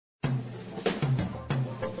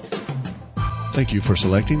Thank you for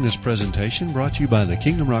selecting this presentation brought to you by the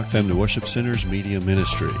Kingdom Rock Family Worship Center's Media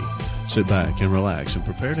Ministry. Sit back and relax and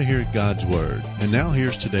prepare to hear God's Word. And now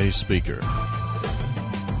here's today's speaker.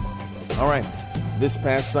 All right. This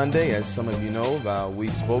past Sunday, as some of you know, we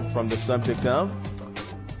spoke from the subject of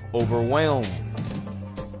overwhelmed.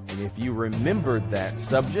 And if you remembered that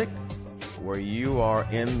subject, where you are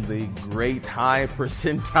in the great high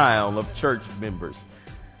percentile of church members,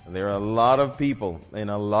 there are a lot of people in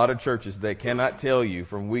a lot of churches that cannot tell you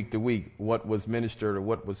from week to week what was ministered or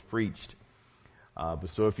what was preached.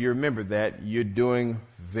 So if you remember that, you're doing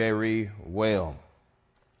very well.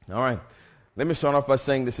 All right. Let me start off by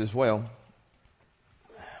saying this as well.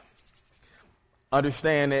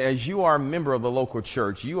 Understand, as you are a member of the local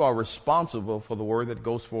church, you are responsible for the word that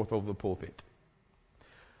goes forth over the pulpit.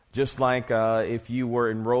 Just like if you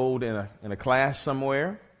were enrolled in a class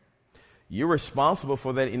somewhere, you're responsible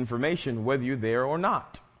for that information whether you're there or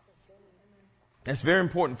not. That's very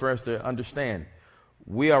important for us to understand.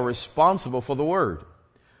 We are responsible for the word.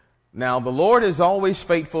 Now, the Lord is always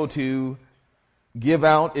faithful to give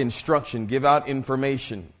out instruction, give out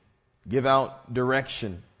information, give out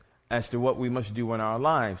direction as to what we must do in our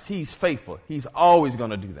lives. He's faithful. He's always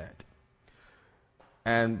going to do that.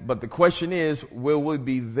 But the question is, will we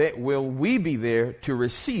be there to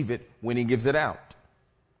receive it when He gives it out?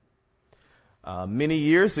 Many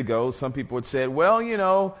years ago, some people had said, well, you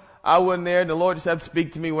know, I wasn't there and the Lord just had to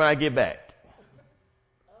speak to me when I get back.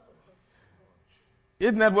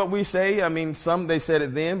 Isn't that what we say? I mean, some, they said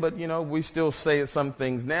it then, but, you know, we still say some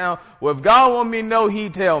things now. Well, if God want me to know, He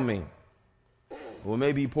tell me. Well,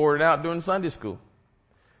 maybe He poured it out during Sunday school.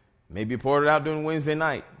 Maybe He poured it out during Wednesday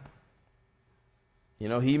night. You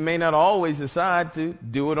know, He may not always decide to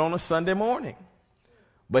do it on a Sunday morning,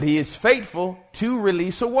 but He is faithful to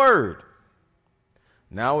release a word.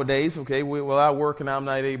 Nowadays, okay, we're out working, I'm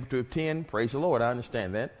not able to attend. Praise the Lord, I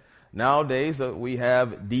understand that. Nowadays, we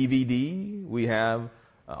have DVD, we have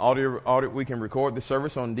audio. We can record the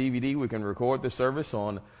service on DVD, we can record the service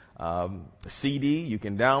on CD, you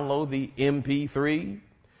can download the MP3.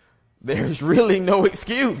 There's really no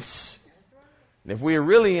excuse. And if we're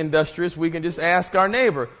really industrious, we can just ask our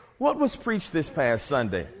neighbor, what was preached this past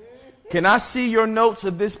Sunday? Can I see your notes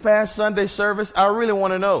of this past Sunday service? I really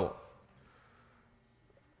want to know.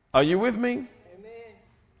 Are you with me? Amen.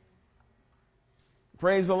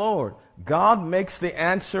 Praise the Lord. God makes the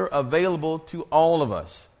answer available to all of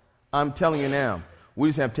us. I'm telling you now, we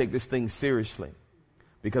just have to take this thing seriously,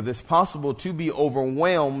 because it's possible to be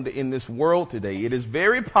overwhelmed in this world today. It is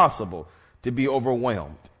very possible to be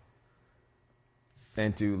overwhelmed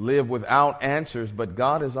and to live without answers, but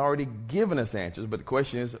God has already given us answers. But the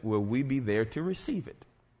question is, will we be there to receive it?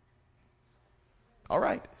 All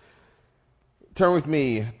right. Turn with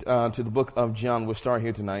me to the book of John. We'll start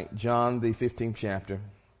here tonight. John, the 15th chapter.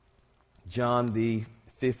 John, the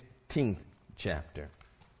 15th chapter.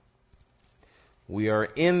 We are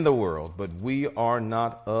in the world, but we are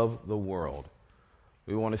not of the world.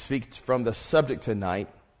 We want to speak from the subject tonight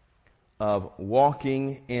of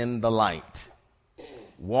walking in the light.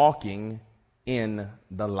 Walking in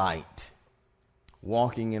the light.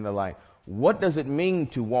 Walking in the light. What does it mean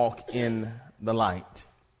to walk in the light?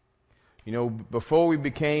 You know, before we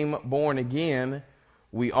became born again,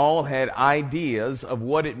 we all had ideas of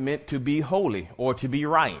what it meant to be holy or to be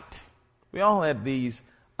right. We all had these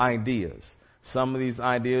ideas. Some of these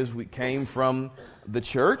ideas came from the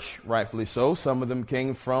church, rightfully so. Some of them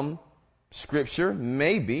came from Scripture,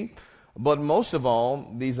 maybe. But most of all,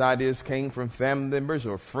 these ideas came from family members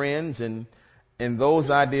or friends, and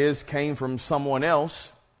those ideas came from someone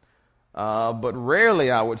else. But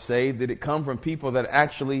rarely, I would say, did it come from people that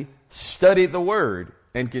actually studied the Word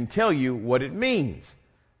and can tell you what it means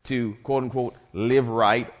to, quote unquote, live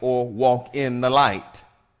right or walk in the light.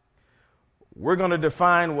 We're going to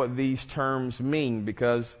define what these terms mean,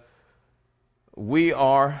 because we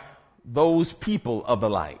are those people of the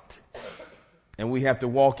light, and we have to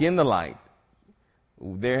walk in the light.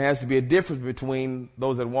 There has to be a difference between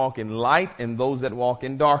those that walk in light and those that walk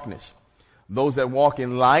in darkness. Those that walk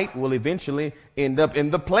in light will eventually end up in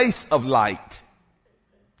the place of light.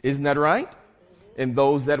 Isn't that right? And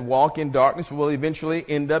those that walk in darkness will eventually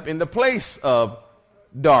end up in the place of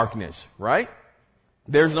darkness, right?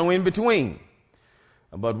 There's no in between.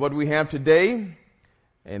 But what we have today,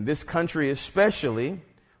 in this country especially,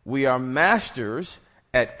 we are masters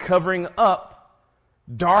at covering up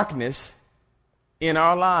darkness in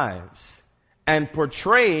our lives and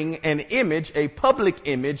portraying an image, a public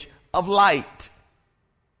image of light.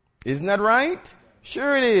 Isn't that right?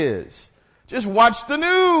 Sure it is. Just watch the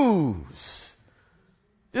news.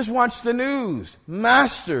 Just watch the news.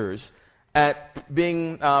 Masters at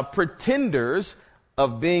being pretenders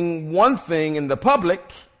of being one thing in the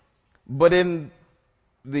public, but in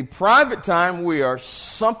the private time we are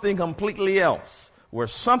something completely else. We're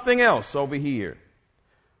something else over here.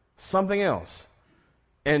 Something else.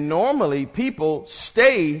 And normally people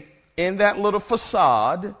stay in that little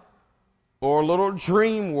facade or little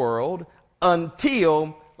dream world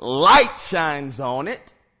until light shines on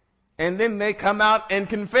it, and then they come out and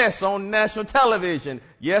confess on national television.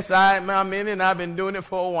 Yes, I'm in it, and I've been doing it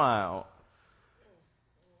for a while.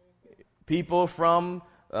 People from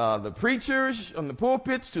the preachers on the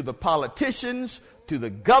pulpits to the politicians to the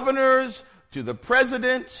governors to the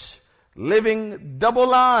presidents living double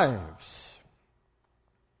lives.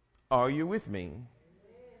 Are you with me?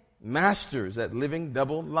 Masters at living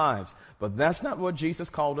double lives. But that's not what Jesus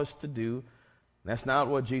called us to do. That's not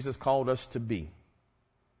what Jesus called us to be.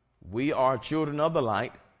 We are children of the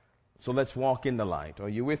light, so let's walk in the light. Are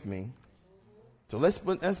you with me? So let's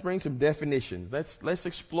bring some definitions. Let's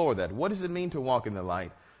explore that. What does it mean to walk in the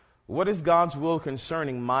light? What is God's will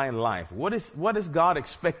concerning my life? What is God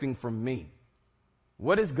expecting from me?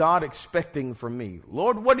 What is God expecting from me?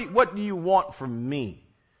 Lord, what do you want from me?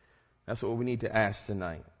 That's what we need to ask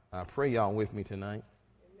tonight. I pray y'all with me tonight.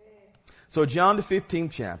 Amen. So John the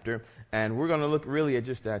 15th chapter, and we're going to look really at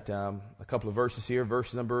just at a couple of verses here.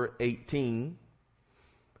 Verse number 18.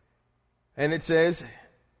 And it says,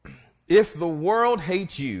 if the world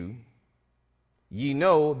hates you, ye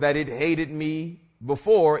know that it hated me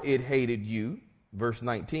before it hated you. Verse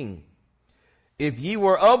 19. If ye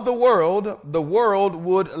were of the world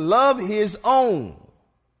would love his own.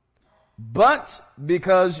 But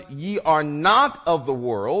because ye are not of the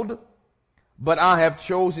world, but I have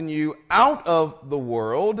chosen you out of the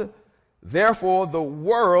world, therefore the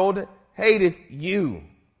world hateth you.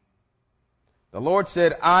 The Lord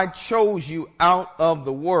said, I chose you out of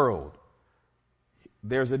the world.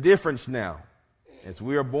 There's a difference now. As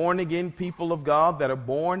we are born again people of God that are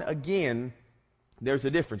born again, there's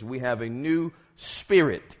a difference. We have a new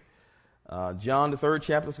spirit. John the 3rd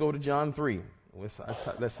chapter, let's go to John 3.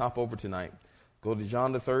 Let's hop over tonight. Go to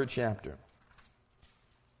John the 3rd chapter.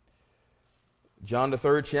 John the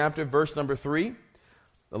 3rd chapter, verse number 3.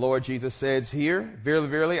 The Lord Jesus says here, verily,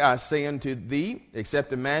 verily, I say unto thee,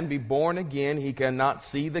 except a man be born again, he cannot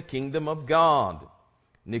see the kingdom of God.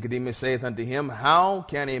 Nicodemus saith unto him, how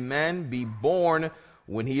can a man be born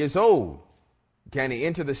when he is old? Can he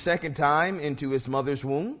enter the second time into his mother's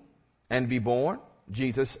womb and be born?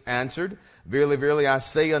 Jesus answered, verily, verily, I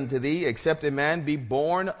say unto thee, except a man be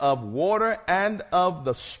born of water and of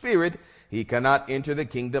the Spirit, he cannot enter the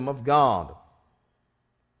kingdom of God.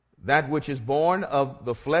 That which is born of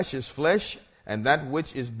the flesh is flesh, and that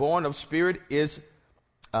which is born of spirit is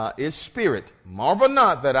spirit. Marvel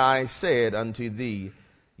not that I said unto thee,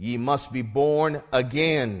 ye must be born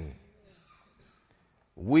again.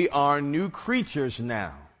 We are new creatures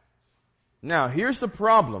now. Now, here's the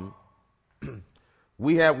problem.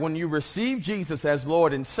 When you receive Jesus as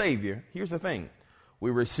Lord and Savior, here's the thing.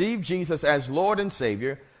 We receive Jesus as Lord and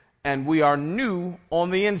Savior, and we are new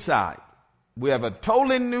on the inside. We have a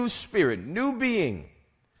totally new spirit, new being.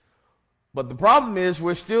 But the problem is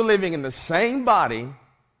we're still living in the same body,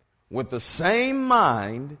 with the same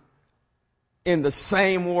mind, in the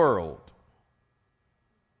same world.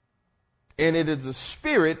 And it is the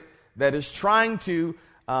spirit that is trying to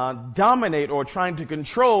dominate or trying to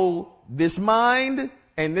control this mind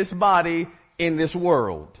and this body in this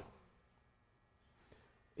world.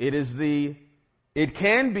 It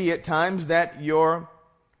can be at times that your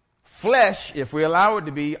flesh, if we allow it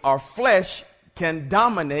to be, our flesh can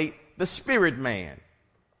dominate the spirit man.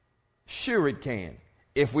 Sure it can.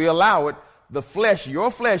 If we allow it,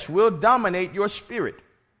 your flesh will dominate your spirit.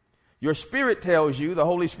 Your spirit tells you, the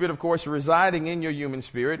Holy Spirit, of course, residing in your human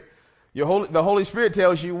spirit, the Holy Spirit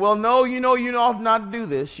tells you, well, no, you know you ought not to do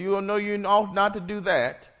this. You know you ought not to do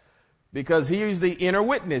that. Because he's the inner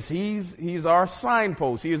witness. He's our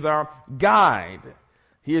signpost. He is our guide.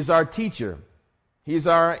 He is our teacher. He's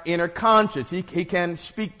our inner conscience. He can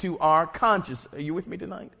speak to our conscience. Are you with me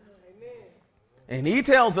tonight? Amen. And he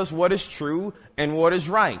tells us what is true and what is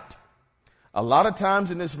right. A lot of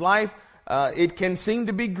times in this life, it can seem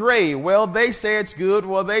to be gray. Well, they say it's good.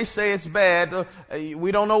 Well, they say it's bad.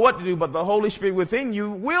 We don't know what to do, but the Holy Spirit within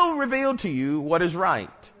you will reveal to you what is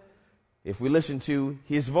right if we listen to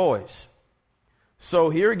his voice.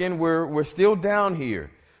 So here again, we're still down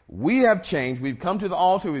here. We have changed. We've come to the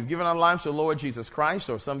altar. We've given our lives to the Lord Jesus Christ.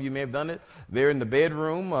 Or some of you may have done it there in the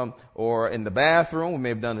bedroom or in the bathroom. We may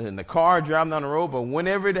have done it in the car, driving down the road. But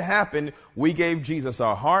whenever it happened, we gave Jesus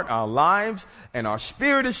our heart, our lives, and our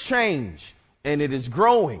spirit has changed. And it is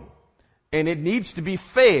growing. and it needs to be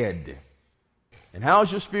fed. And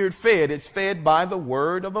how's your spirit fed? It's fed by the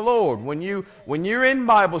word of the Lord. When you're in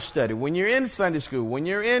Bible study, when you're in Sunday school, when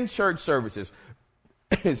you're in church services,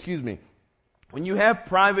 excuse me, when you have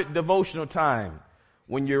private devotional time,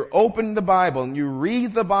 when you're opening the Bible and you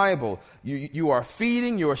read the Bible, you are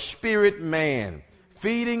feeding your spirit man.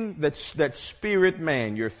 Feeding that spirit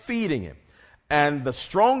man. You're feeding him. And the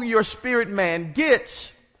stronger your spirit man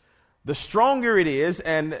gets, the stronger it is,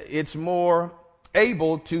 and it's more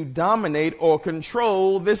able to dominate or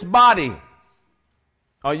control this body.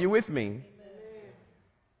 Are you with me? Amen.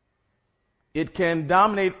 It can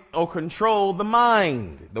dominate or control the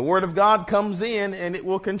mind. The Word of God comes in and it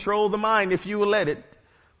will control the mind if you will let it.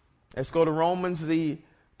 Let's go to Romans, the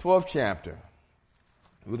 12th chapter.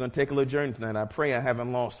 We're going to take a little journey tonight. I pray I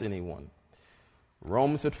haven't lost anyone.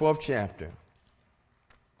 Romans, the 12th chapter.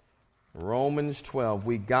 Romans 12.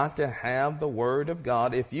 We got to have the Word of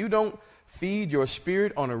God. If you don't feed your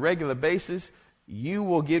spirit on a regular basis, you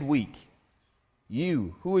will get weak.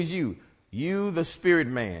 You. Who is you? You, the spirit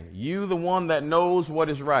man. You, the one that knows what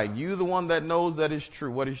is right. You, the one that knows that is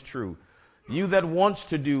true, what is true. You that wants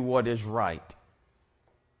to do what is right.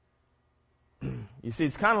 You see,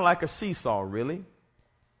 it's kind of like a seesaw, really.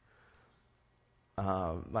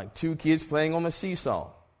 Like two kids playing on the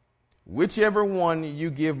seesaw. Whichever one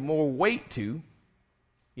you give more weight to,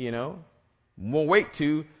 more weight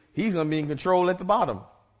to, he's going to be in control at the bottom.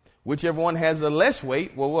 Whichever one has the less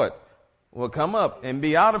weight, well, what? Will come up and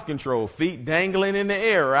be out of control. Feet dangling in the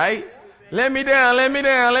air, right? Let me down, let me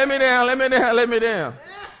down, let me down, let me down, let me down.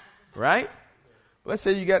 Right? Let's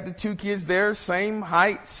say you got the two kids there, same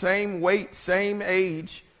height, same weight, same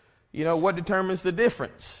age. What determines the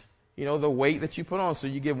difference? The weight that you put on. So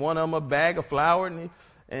you give one of them a bag of flour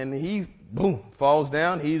and he, boom, falls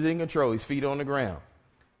down. He's in control. His feet on the ground.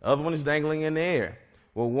 The other one is dangling in the air.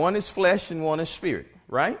 Well, one is flesh and one is spirit,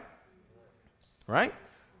 right? Right?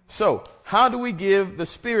 So, how do we give the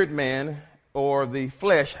spirit man or the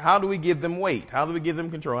flesh, how do we give them weight? How do we give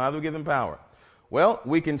them control? How do we give them power? Well,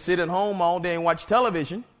 we can sit at home all day and watch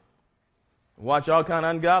television, watch all kind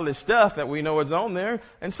of ungodly stuff that we know is on there,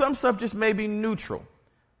 and some stuff just may be neutral.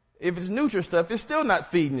 If it's neutral stuff, it's still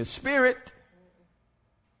not feeding the spirit.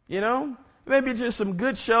 Maybe just some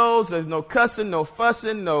good shows. There's no cussing, no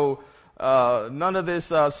fussing, none of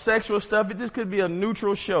this sexual stuff. It just could be a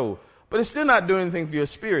neutral show. But it's still not doing anything for your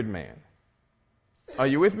spirit man. Are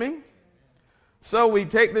you with me? So we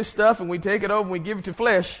take this stuff and we take it over and we give it to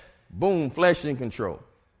flesh. Boom, flesh in control.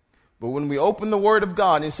 But when we open the Word of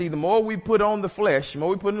God, and see, the more we put on the flesh, the more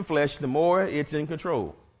we put in the flesh, the more it's in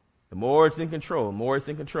control. The more it's in control, the more it's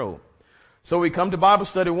in control. So we come to Bible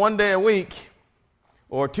study one day a week,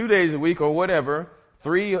 or 2 days a week, or whatever,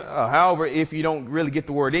 three, however, if you don't really get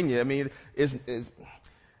the Word in you. I mean,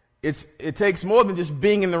 it takes more than just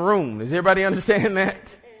being in the room. Does everybody understand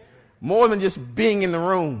that? More than just being in the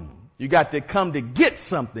room. You got to come to get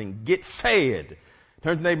something, get fed.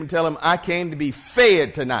 Turn to the neighbor and tell him, I came to be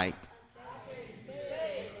fed tonight.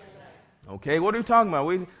 Okay, what are we talking about?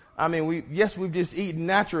 We've just eaten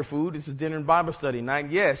natural food. This is dinner and Bible study night,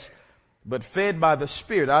 yes. But fed by the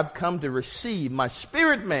Spirit, I've come to receive. My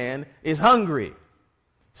spirit man is hungry.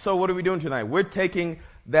 So what are we doing tonight? We're taking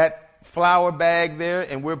that flour bag there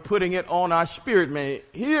and we're putting it on our spirit man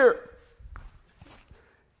here.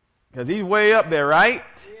 Because he's way up there, right?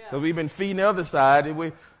 Because we've been feeding the other side.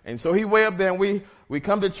 And so he's way up there, and we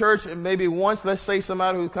come to church and maybe once, let's say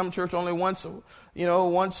somebody who's come to church only once,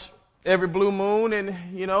 once every blue moon, and,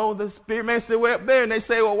 the spirit man still way up there, and they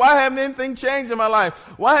say, well, why haven't anything changed in my life?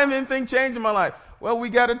 Why haven't anything changed in my life? Well, we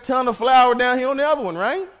got a ton of flour down here on the other one,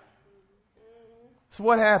 right? So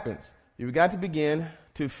what happens? You've got to begin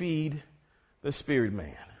to feed the spirit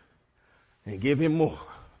man and give him more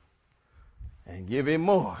and give him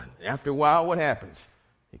more. After a while, what happens?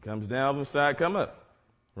 He comes down the side, come up,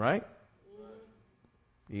 right?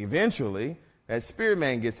 Eventually, that spirit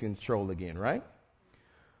man gets in control again, right?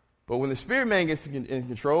 But when the spirit man gets in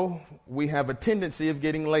control, we have a tendency of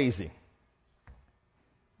getting lazy.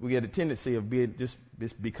 We get a tendency of just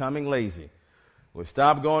becoming lazy. We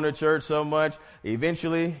stop going to church so much.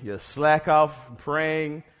 Eventually, you slack off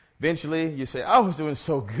praying. Eventually, you say, I was doing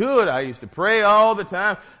so good. I used to pray all the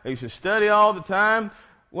time. I used to study all the time.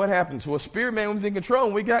 What happened? So a spirit man was in control,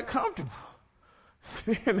 and we got comfortable.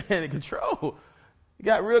 Spirit man in control. We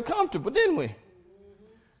got real comfortable, didn't we?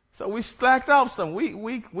 So we slacked off some.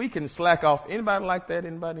 We can slack off. Anybody like that?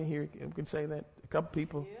 Anybody here can say that? A couple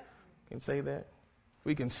people can say that.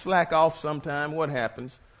 We can slack off sometime. What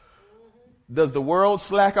happens? Does the world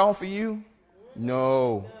slack off for you?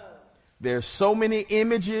 No. There's so many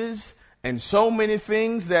images and so many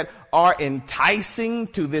things that are enticing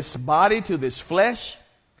to this body, to this flesh.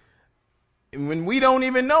 And when we don't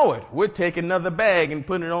even know it, we're taking another bag and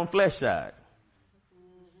putting it on flesh side.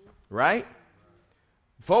 Right?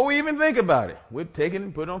 Before we even think about it, we're taking it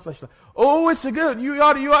and putting it on flesh side. Oh, it's a good. You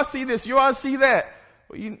ought to see this. You ought to see that.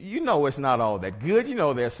 Well, you know it's not all that good. You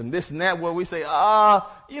know there's some this and that where we say,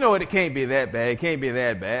 you know what, it can't be that bad. It can't be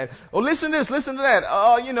that bad. Oh, listen to this, listen to that.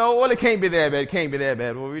 Oh, you know, well, it can't be that bad. It can't be that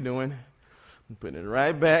bad. What are we doing? I'm putting it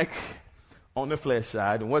right back on the flesh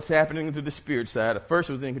side. And what's happening to the spirit side? At first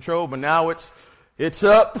it was in control, but now it's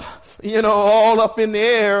up, you know, all up in the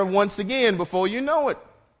air once again before you know it.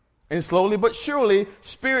 And slowly but surely,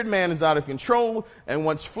 spirit man is out of control. And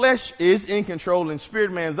once flesh is in control and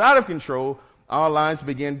spirit man is out of control, our lives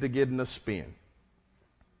begin to get in a spin.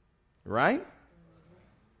 Right?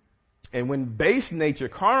 And when base nature,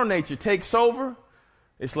 carnal nature takes over,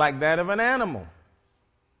 it's like that of an animal.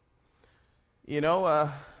 You know,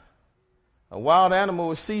 a wild animal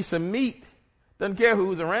will see some meat, doesn't care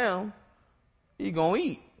who's around, he's going to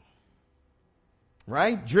eat.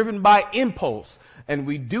 Right? Driven by impulse. And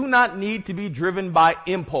we do not need to be driven by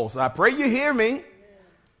impulse. I pray you hear me.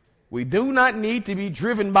 We do not need to be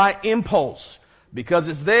driven by impulse. Because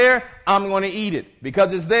it's there, I'm going to eat it.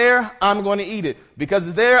 Because it's there, I'm going to eat it. Because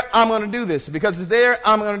it's there, I'm going to do this. Because it's there,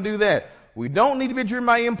 I'm going to do that. We don't need to be driven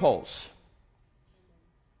by impulse.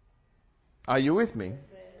 Are you with me?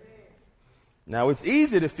 Now, it's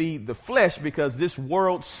easy to feed the flesh because this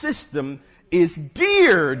world system is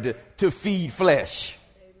geared to feed flesh.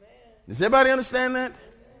 Does everybody understand that?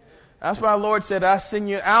 That's why our Lord said, I send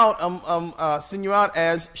you out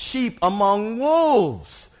as sheep among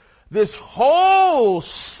wolves. This whole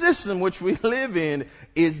system which we live in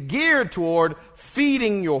is geared toward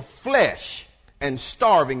feeding your flesh and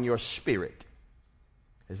starving your spirit.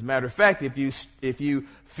 As a matter of fact, if you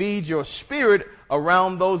feed your spirit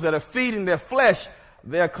around those that are feeding their flesh,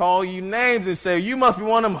 they'll call you names and say, you must be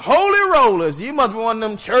one of them holy rollers. You must be one of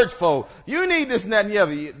them church folk. You need this and that and the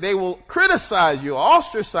other. They will criticize you,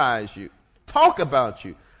 ostracize you, talk about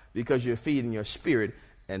you because you're feeding your spirit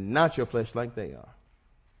and not your flesh like they are.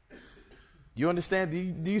 You understand?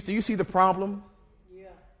 Do you see the problem? Yeah.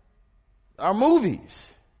 Our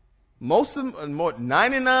movies. Most of them,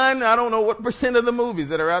 99, I don't know what percent of the movies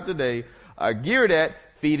that are out today are geared at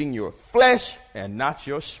feeding your flesh and not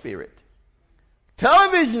your spirit.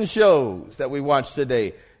 Television shows that we watch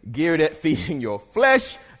today geared at feeding your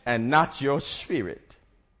flesh and not your spirit.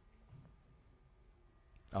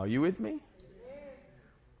 Are you with me?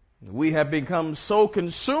 We have become so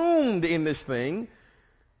consumed in this thing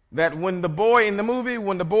that when the boy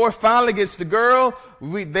finally gets the girl,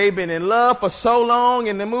 they've been in love for so long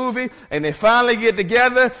in the movie, and they finally get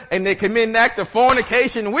together, and they commit an act of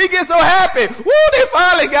fornication. We get so happy. Woo, they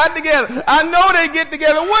finally got together. I know they get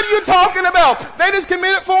together. What are you talking about? They just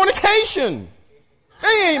committed fornication.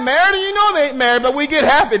 They ain't married, and you know they ain't married, but we get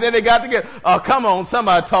happy that they got together. Oh, come on,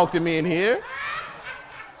 somebody talk to me in here.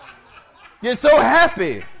 Get so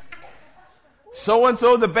happy.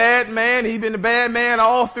 So-and-so, the bad man, he's been the bad man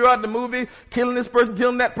all throughout the movie, killing this person,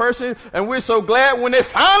 killing that person, and we're so glad when they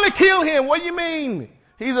finally kill him. What do you mean?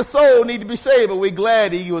 He's a soul, need to be saved, but we're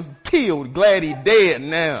glad he was killed, glad he's dead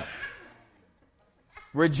now.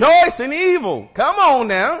 Rejoice in evil. Come on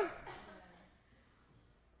now.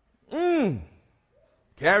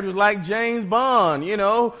 Characters like James Bond, you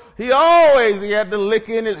know, he had the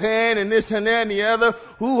liquor in his hand and this and that and the other.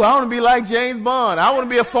 Ooh, I want to be like James Bond. I want to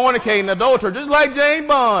be a fornicating adulterer just like James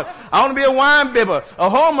Bond. I want to be a wine bibber, a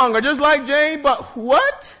whoremonger just like James Bond.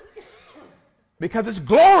 What? Because it's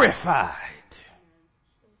glorified.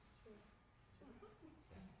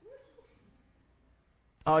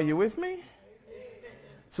 Are you with me?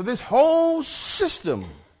 So this whole system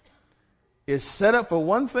is set up for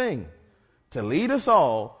one thing. To lead us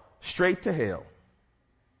all straight to hell.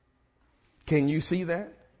 Can you see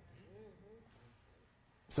that?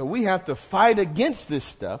 So we have to fight against this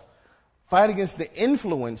stuff, fight against the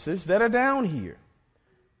influences that are down here.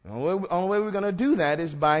 The only way we're going to do that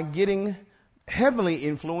is by getting heavenly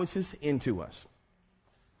influences into us.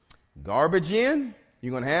 Garbage in,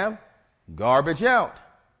 you're going to have garbage out.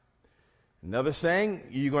 Another saying,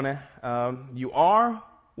 you are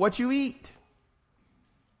what you eat.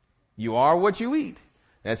 You are what you eat.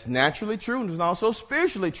 That's naturally true, and it's also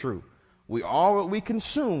spiritually true. We are what we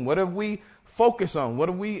consume. Whatever we focus on,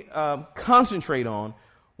 whatever we concentrate on,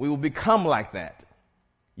 we will become like that.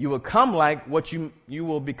 You will become like what you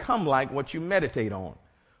meditate on.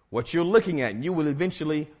 What you're looking at, you will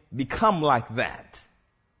eventually become like that.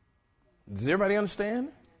 Does everybody understand?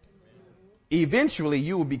 Eventually,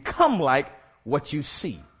 you will become like what you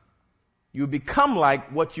see. You become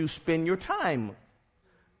like what you spend your time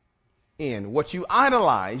in. What you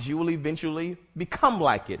idolize, you will eventually become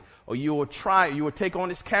like it, or you will take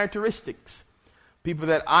on its characteristics. People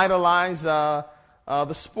that idolize the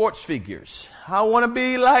sports figures. I want to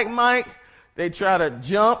be like Mike. They try to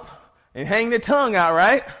jump and hang their tongue out,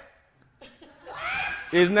 right?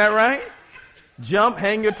 Isn't that right? Jump,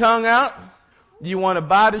 hang your tongue out. You want to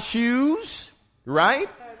buy the shoes, right?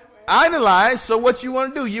 Idolize. So what you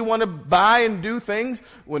want to do? You want to buy and do things.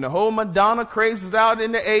 When the whole Madonna craze was out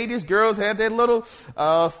in the 80s, girls had their little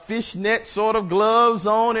fishnet sort of gloves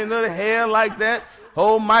on and little hair like that.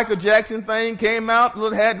 Whole Michael Jackson thing came out,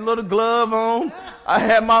 had a little glove on. I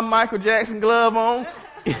had my Michael Jackson glove on,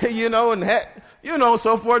 and had,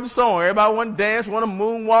 so forth and so on. Everybody want to dance, want to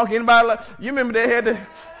moonwalk. Anybody like, you remember they had to,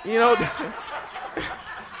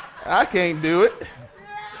 I can't do it.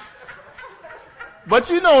 But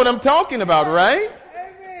you know what I'm talking about, right?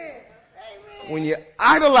 Amen. When you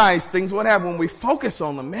idolize things, what happens when we focus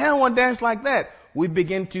on them? Man, I want to dance like that. We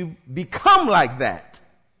begin to become like that,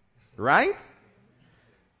 right?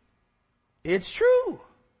 It's true.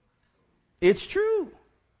 It's true.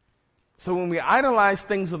 So when we idolize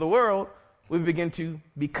things of the world, we begin to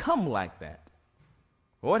become like that.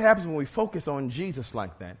 What happens when we focus on Jesus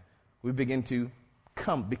like that? We begin to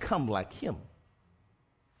become like him.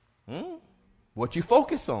 What you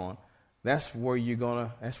focus on, that's where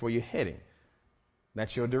you're heading.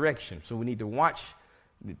 That's your direction. So we need to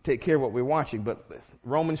take care of what we're watching. But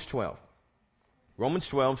Romans 12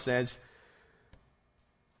 says,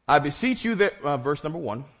 I beseech you verse number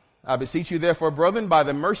 1, I beseech you therefore, brethren, by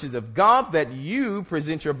the mercies of God, that you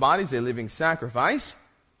present your bodies a living sacrifice,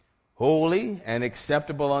 holy and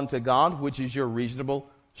acceptable unto God, which is your reasonable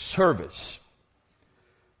service.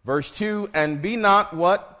 Verse 2, and be not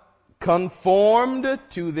what? Conformed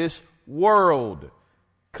to this world.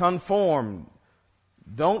 Conformed.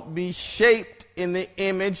 Don't be shaped in the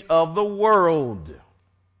image of the world.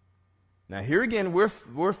 Now here again,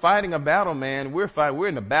 we're fighting a battle, man. We're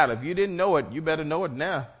in a battle. If you didn't know it, you better know it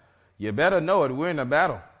now. You better know it. We're in a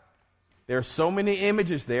battle. There are so many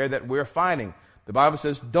images there that we're fighting. The Bible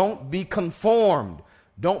says, don't be conformed.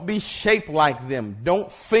 Don't be shaped like them.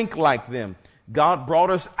 Don't think like them. God brought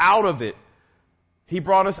us out of it. He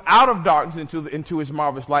brought us out of darkness into his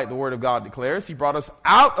marvelous light, the word of God declares. He brought us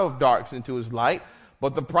out of darkness into his light.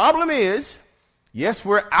 But the problem is, yes,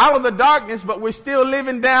 we're out of the darkness, but we're still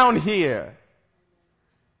living down here.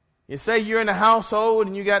 You say you're in a household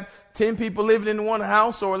and you got 10 people living in one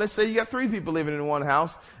house, or let's say you got 3 people living in one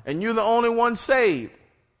house, and you're the only one saved.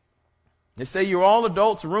 Let's say you're all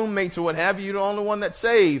adults, roommates or what have you, you're the only one that's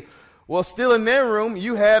saved. Well, still in their room,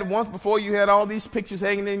 once before you had all these pictures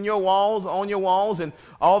hanging on your walls, and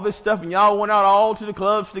all this stuff, and y'all went out all to the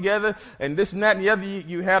clubs together, and this and that and the other.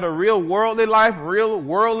 You had a real worldly life, real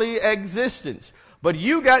worldly existence. But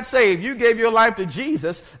you got saved. You gave your life to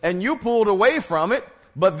Jesus, and you pulled away from it,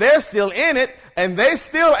 but they're still in it, and they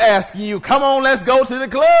still asking you, come on, let's go to the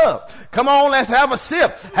club. Come on, let's have a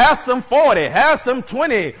sip. Have some 40, have some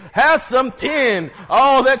 20, have some 10,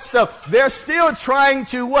 all that stuff. They're still trying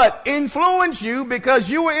to what? Influence you because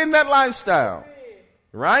you were in that lifestyle.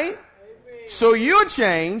 Right? So you're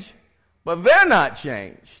changed, but they're not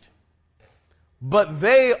changed. But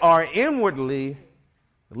they are inwardly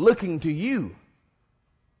looking to you.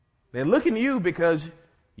 They're looking to you because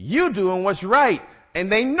you're doing what's right. And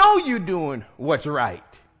they know you're doing what's right.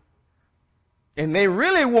 And they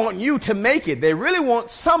really want you to make it. They really want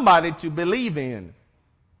somebody to believe in.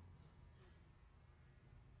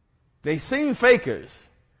 They seen fakers.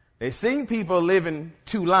 They seen people living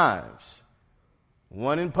 2 lives.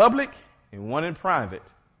 One in public and one in private.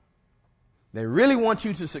 They really want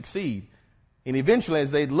you to succeed. And eventually,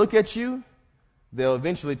 as they look at you, they'll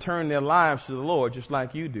eventually turn their lives to the Lord just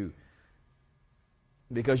like you do.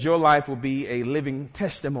 Because your life will be a living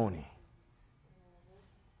testimony.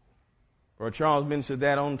 Brother Charles mentioned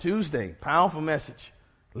that on Tuesday. Powerful message.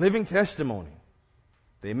 Living testimony.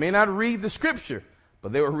 They may not read the scripture,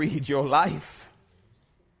 but they will read your life.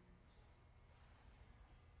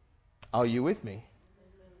 Are you with me?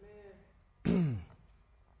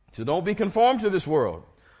 So don't be conformed to this world,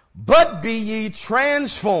 but be ye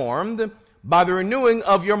transformed by the renewing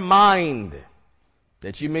of your mind,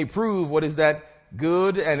 that you may prove what is that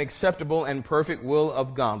good and acceptable and perfect will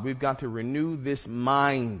of God. We've got to renew this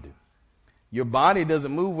mind. Your body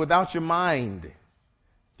doesn't move without your mind. Do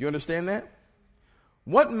you understand that?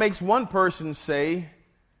 What makes one person say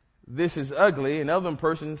this is ugly and another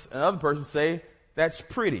person say that's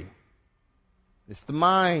pretty? It's the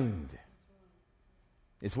mind.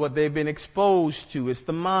 It's what they've been exposed to. It's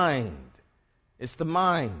the mind. It's the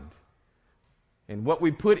mind. And what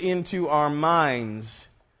we put into our minds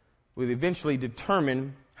will eventually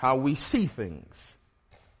determine how we see things.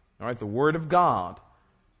 All right, the Word of God,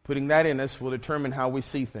 putting that in us will determine how we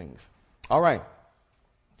see things. All right,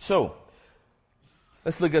 so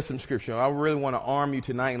let's look at some scripture. I really want to arm you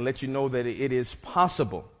tonight and let you know that it is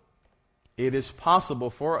possible. It is possible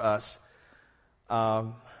for us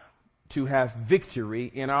to have victory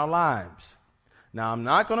in our lives. Now, I'm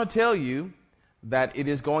not going to tell you that it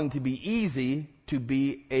is going to be easy to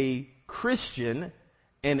be a Christian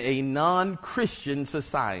in a non-Christian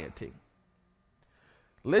society.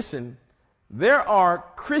 Listen, there are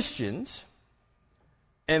Christians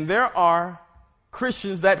and there are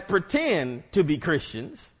Christians that pretend to be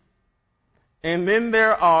Christians. And then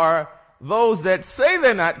there are those that say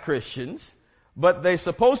they're not Christians, but they're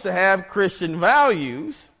supposed to have Christian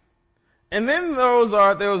values. And then those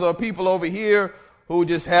are people over here who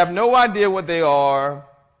just have no idea what they are.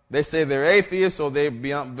 They say they're atheists or they're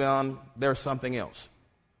beyond they're something else.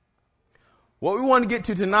 What we want to get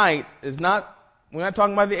to tonight is we're not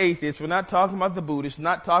talking about the atheists, we're not talking about the Buddhists,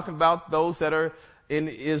 not talking about those that are in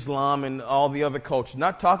Islam and all the other cultures,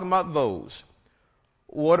 not talking about those.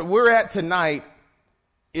 What we're at tonight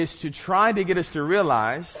is to try to get us to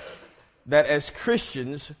realize that as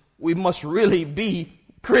Christians, we must really be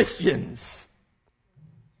Christians.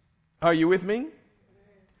 Are you with me?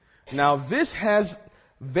 Now, this has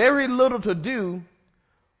very little to do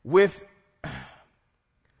with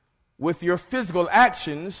your physical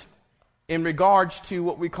actions in regards to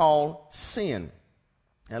what we call sin.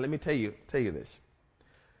 Now, let me tell you this.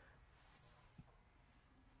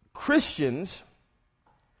 Christians,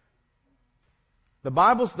 the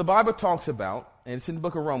Bible talks about, and it's in the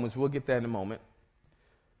book of Romans, we'll get that in a moment.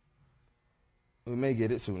 We may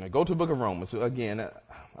get it sooner. Go to the book of Romans. So again,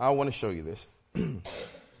 I want to show you this.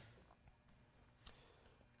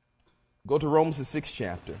 Go to Romans, the 6th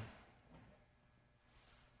chapter.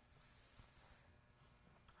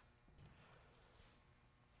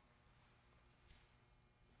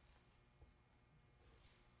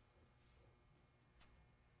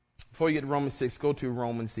 Before you get to Romans 6, go to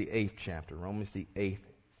Romans, the 8th chapter. Romans, the 8th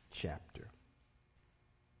chapter.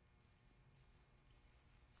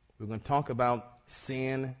 We're going to talk about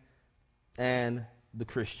sin and the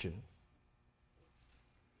Christian.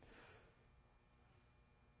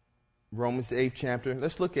 Romans, the 8th chapter.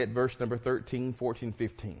 Let's look at verse number 13, 14,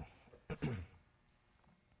 15.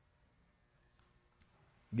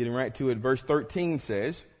 Getting right to it, verse 13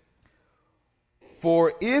 says,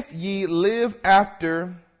 "For if ye live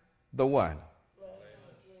after the what?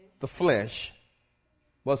 The flesh,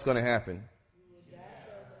 what's going to happen?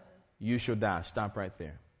 You shall die." Stop right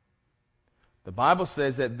there. The Bible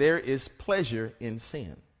says that there is pleasure in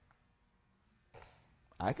sin.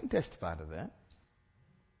 I can testify to that.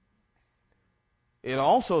 It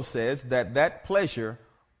also says that pleasure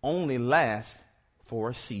only lasts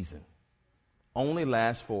for a season, only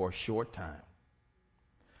lasts for a short time.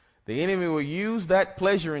 The enemy will use that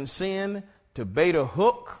pleasure in sin to bait a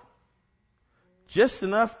hook just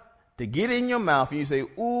enough to get in your mouth and you say,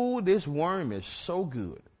 "Ooh, this worm is so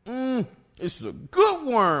good. This is a good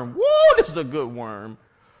worm. Woo, this is a good worm."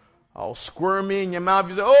 All squirmy in your mouth.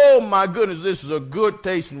 You say, "Oh my goodness, this is a good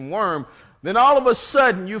tasting worm." Then all of a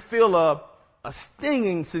sudden you feel a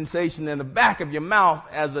stinging sensation in the back of your mouth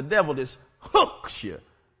as the devil just hooks you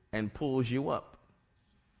and pulls you up.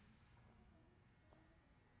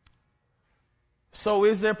 So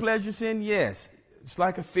is there pleasure in sin? Yes. It's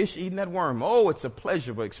like a fish eating that worm. Oh, it's a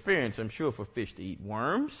pleasurable experience, I'm sure, for fish to eat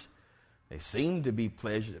worms. They seem to be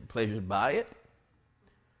pleasured by it.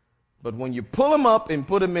 But when you pull them up and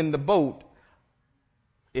put them in the boat,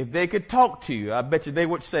 if they could talk to you, I bet you they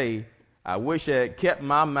would say, "I wish I had kept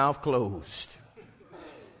my mouth closed.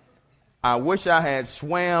 I wish I had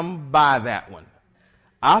swam by that one.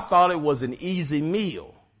 I thought it was an easy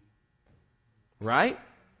meal." Right?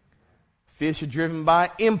 Fish are driven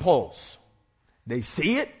by impulse. They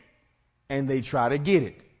see it and they try to get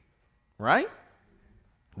it. Right?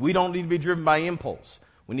 We don't need to be driven by impulse.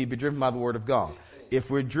 We need to be driven by the Word of God. If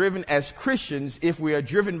we're driven as Christians, if we are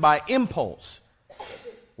driven by impulse,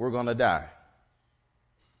 we're going to die.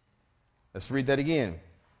 Let's read that again.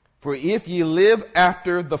 "For if ye live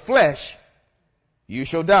after the flesh, you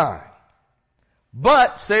shall die.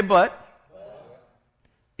 But," say but,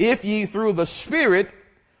 "if ye through the Spirit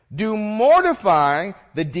do mortify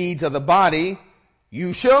the deeds of the body,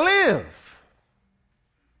 you shall live."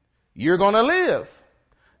 You're going to live.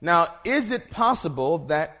 Now, is it possible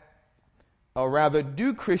that, or rather,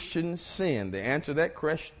 do Christians sin? The answer to that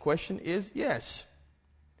question is yes.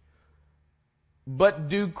 But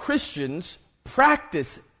do Christians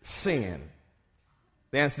practice sin?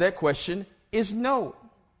 The answer to that question is no.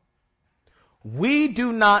 We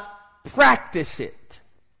do not practice it.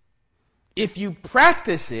 If you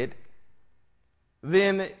practice it,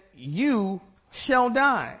 then you shall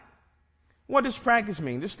die. What does practice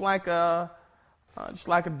mean? Just like a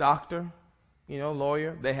doctor,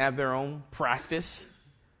 lawyer, they have their own practice.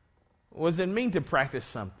 What does it mean to practice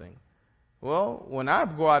something? Well, when I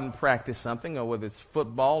go out and practice something, or whether it's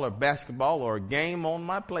football or basketball or a game on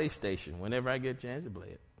my PlayStation, whenever I get a chance to play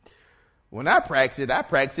it, when I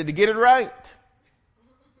practice it to get it right.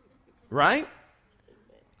 Right?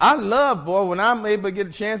 I love, when I'm able to get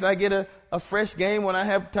a chance, I get a fresh game when I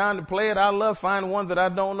have time to play it. I love finding one that I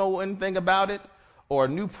don't know anything about it, or a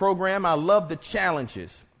new program. I love the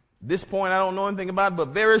challenges. At this point, I don't know anything about it, but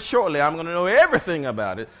very shortly, I'm going to know everything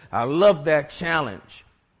about it. I love that challenge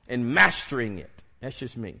and mastering it. That's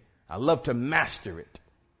just me. I love to master it.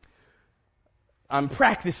 I'm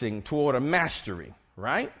practicing toward a mastery,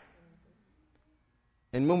 right?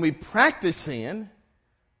 And when we practice sin,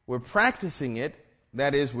 we're practicing it.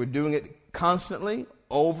 That is, we're doing it constantly,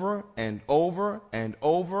 over and over and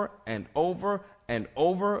over and over and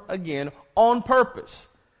over again on purpose.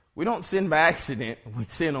 We don't sin by accident. We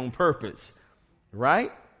sin on purpose,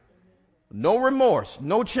 right? No remorse,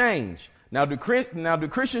 no change. Now, do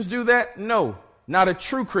Christians do that? No, not a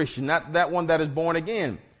true Christian, not that one that is born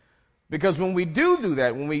again. Because when we do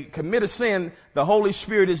that, when we commit a sin, the Holy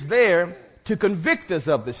Spirit is there to convict us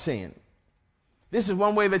of the sin. This is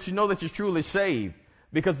one way that you know that you're truly saved,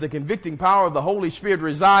 because the convicting power of the Holy Spirit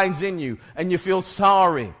resides in you, and you feel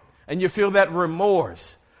sorry, and you feel that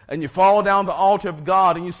remorse, and you fall down the altar of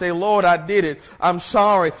God, and you say, Lord, I did it. I'm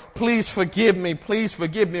sorry. Please forgive me. Please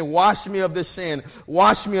forgive me. Wash me of this sin.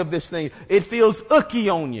 Wash me of this thing. It feels icky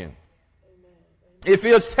on you. It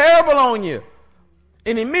feels terrible on you.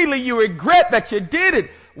 And immediately you regret that you did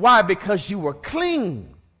it. Why? Because you were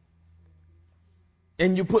clean.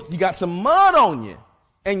 And you got some mud on you,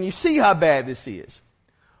 and you see how bad this is.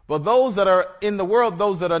 But those that are in the world,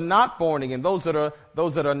 those that are not born again, those that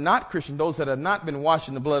are not Christian, those that have not been washed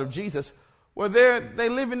in the blood of Jesus, well, they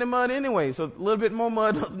live in the mud anyway. So a little bit more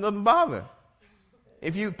mud doesn't bother.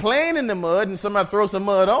 If you playing in the mud and somebody throws some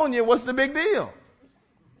mud on you, what's the big deal?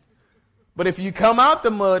 But if you come out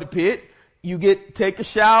the mud pit, you take a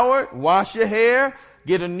shower, wash your hair,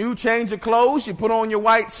 get a new change of clothes, you put on your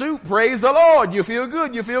white suit, praise the Lord. You feel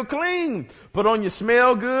good, you feel clean. Put on your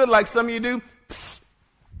smell good like some of you do. Psst.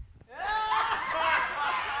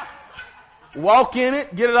 Walk in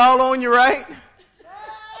it, get it all on you, right?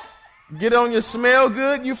 Get on your smell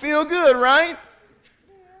good, you feel good, right?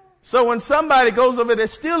 So when somebody goes over there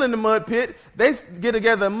still in the mud pit, they get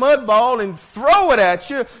together a mud ball and throw it at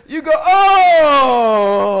you, you go,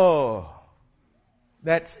 oh,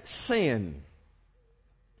 that's sin.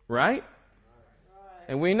 Right?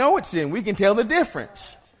 And we know it's sin. We can tell the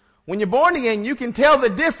difference. When you're born again, you can tell the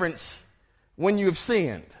difference when you've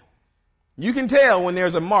sinned. You can tell when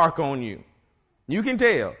there's a mark on you. You can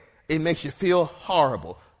tell. It makes you feel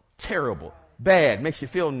horrible, terrible, bad. Makes you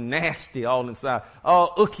feel nasty all inside,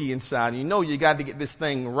 all icky inside. You know you got to get this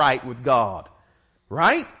thing right with God.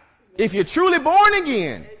 Right? If you're truly born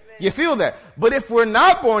again, you feel that. But if we're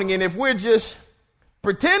not born again, if we're just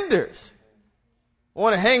pretenders,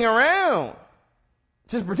 want to hang around,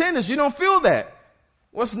 just pretenders, you don't feel that.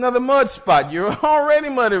 What's another mud spot? You're already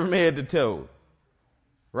muddy from head to toe.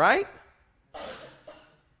 Right?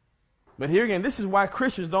 But here again, this is why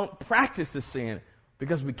Christians don't practice the sin,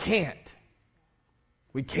 because we can't.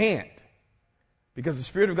 We can't. Because the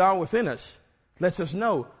Spirit of God within us lets us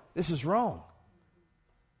know this is wrong.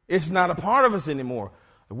 It's not a part of us anymore.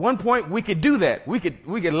 At one point, we could do that. We could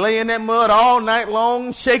lay in that mud all night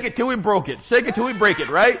long, shake it till we broke it, shake it till we break it,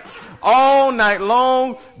 right? All night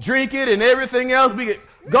long, drink it and everything else. We could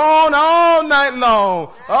go on all night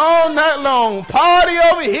long, party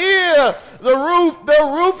over here. The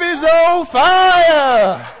roof is on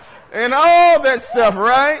fire, and all that stuff,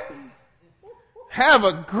 right? Have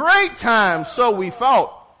a great time, so we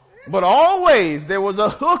thought, but always there was a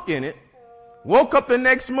hook in it. Woke up the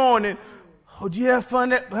next morning. Oh, did you have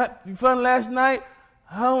fun last night?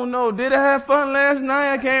 I don't know. Did I have fun last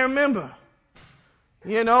night? I can't remember.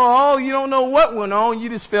 You don't know what went on. You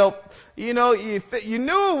just felt, you knew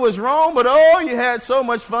it was wrong, but you had so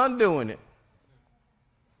much fun doing it.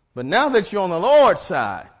 But now that you're on the Lord's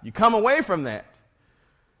side, you come away from that.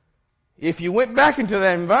 If you went back into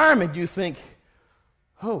that environment, you think,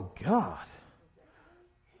 oh God,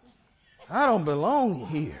 I don't belong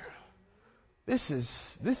here. This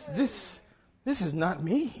is not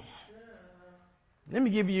me. Let me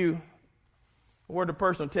give you a word of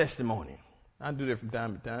personal testimony. I do that from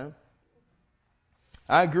time to time.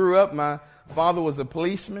 I grew up, my father was a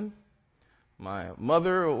policeman. My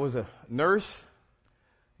mother was a nurse,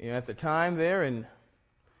 at the time there, and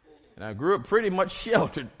I grew up pretty much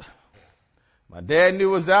sheltered. My dad knew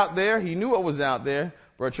what was out there. He knew what was out there,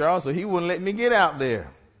 Brother Charles, so he wouldn't let me get out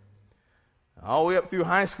there. All the way up through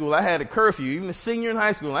high school, I had a curfew. Even a senior in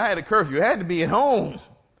high school, I had a curfew. I had to be at home.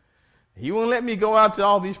 He wouldn't let me go out to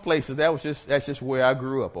all these places. That's just where I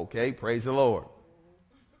grew up, okay? Praise the Lord.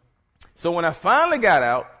 So when I finally got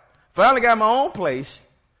out, finally got my own place,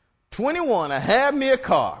 21, I had me a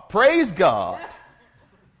car. Praise God.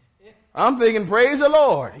 I'm thinking, praise the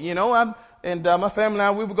Lord. My family and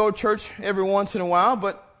I, we would go to church every once in a while,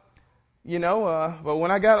 but when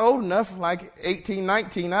I got old enough, like 18,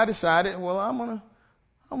 19, I decided, well, I'm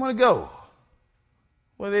gonna go.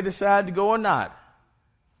 Whether they decided to go or not,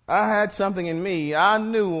 I had something in me. I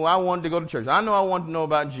knew I wanted to go to church. I knew I wanted to know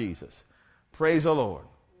about Jesus. Praise the Lord.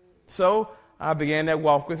 So I began that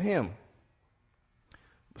walk with him.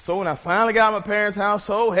 So when I finally got my parents'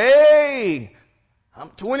 household, hey, I'm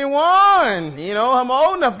 21. I'm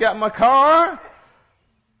old enough, got my car.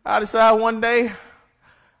 I decided one day,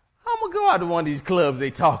 I'm going to go out to one of these clubs they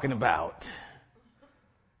talking about.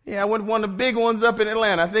 Yeah, I went to one of the big ones up in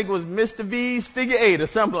Atlanta. I think it was Mr. V's Figure 8 or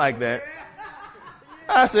something like that.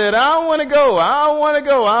 I said, I want to go.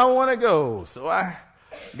 So I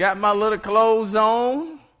got my little clothes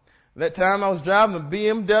on. That time I was driving a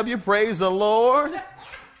BMW, praise the Lord.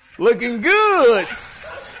 Looking good.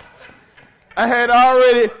 I had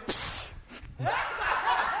already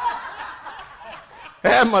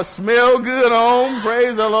had my smell good on,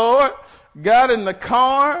 praise the Lord. Got in the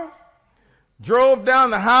car, drove down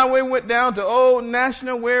the highway, went down to Old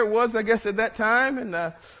National where it was, I guess, at that time, and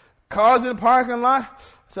the cars in the parking lot.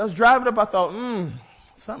 So I was driving up, I thought,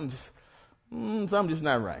 something just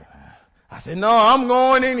not right. I said, no, I'm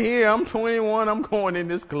going in here. I'm 21. I'm going in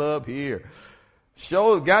this club here.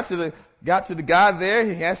 Got to the guy there.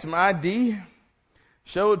 He had some ID.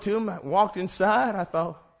 Showed it to him. I walked inside. I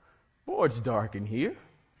thought, boy, it's dark in here.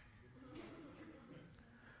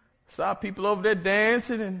 Saw people over there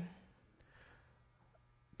dancing and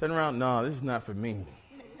turned around. No, this is not for me.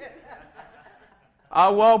 I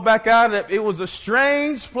walked back out. It was a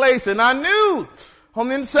strange place, and I knew on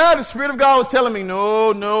the inside the Spirit of God was telling me,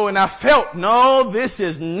 no, and I felt, no, this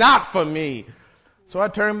is not for me. So I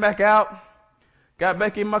turned back out, got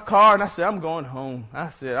back in my car, and I said, I'm going home.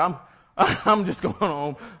 I said, I'm just going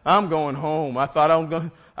home. I'm going home. I thought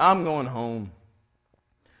I'm going home.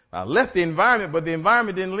 I left the environment, but the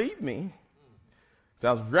environment didn't leave me. So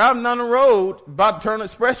I was driving down the road, about to turn the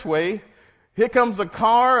expressway. Here comes a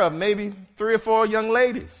car of maybe 3 or 4 young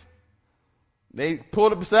ladies. They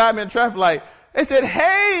pulled up beside me in the traffic light. They said,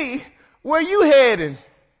 hey, where you heading?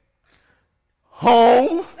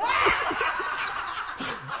 Home.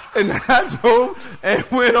 And I drove and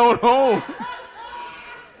went on home.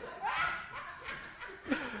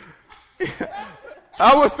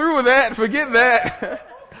 I was through with that. Forget that.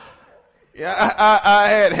 Yeah, I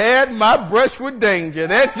had my brush with danger.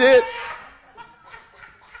 That's it.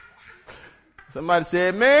 Somebody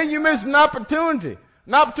said, man, you missed an opportunity.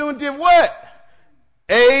 An opportunity of what?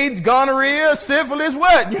 AIDS, gonorrhea, syphilis,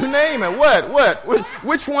 what? You name it. What?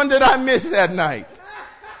 Which one did I miss that night?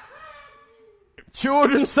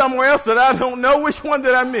 Children somewhere else that I don't know. Which one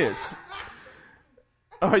did I miss?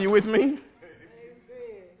 Are you with me?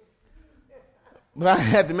 But I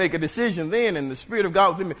had to make a decision then, and the Spirit of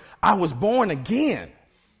God within me. I was born again.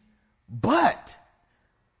 But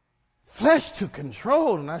flesh took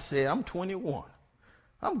control, and I said, I'm 21.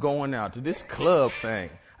 I'm going out to this club thing.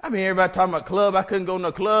 I mean, everybody talking about club. I couldn't go to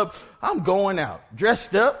no club. I'm going out.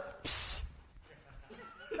 Dressed up.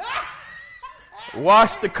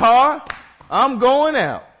 Washed the car. I'm going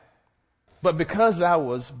out. But because I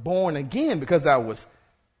was born again, because I was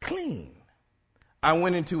clean, I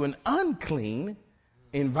went into an unclean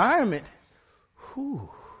environment.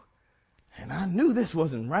 And I knew this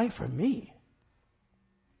wasn't right for me.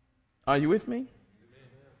 Are you with me? Amen.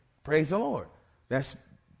 Praise the Lord. That's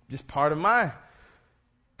just part of my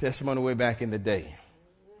testimony way back in the day.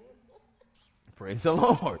 Praise the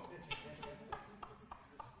Lord.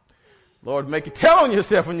 Lord, make you tell on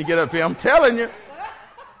yourself when you get up here. I'm telling you.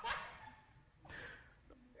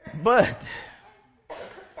 But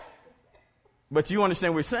you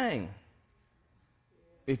understand what we're saying.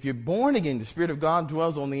 If you're born again, the Spirit of God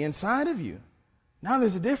dwells on the inside of you. Now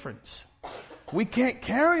there's a difference. We can't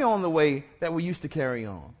carry on the way that we used to carry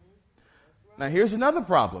on. Now here's another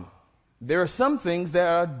problem. There are some things that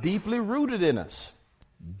are deeply rooted in us.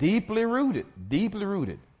 Deeply rooted.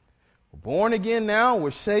 We're born again now,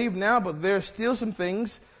 we're saved now, but there are still some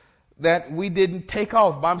things that we didn't take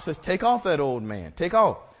off. The Bible says, take off that old man. Take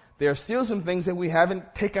off. There are still some things that we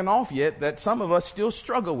haven't taken off yet that some of us still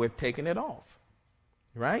struggle with taking it off.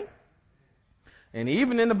 Right? And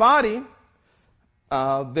even in the body,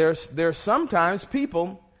 there's sometimes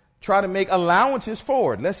people try to make allowances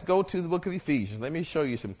for it. Let's go to the book of Ephesians. Let me show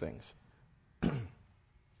you some things.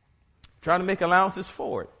 Try to make allowances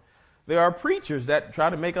for it. There are preachers that try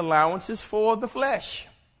to make allowances for the flesh.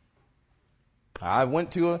 I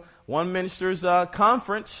went to one minister's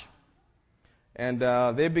conference, and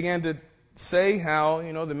they began to say how,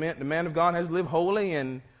 the man of God has lived holy,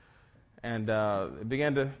 and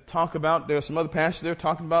began to talk about, there are some other pastors there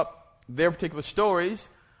talking about their particular stories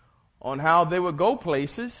on how they would go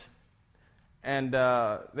places, and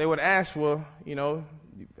they would ask, well, do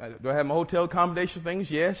I have my hotel accommodation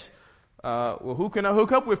things? Yes. Well, who can I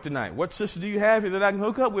hook up with tonight? What sister do you have here that I can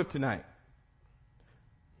hook up with tonight?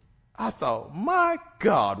 I thought, my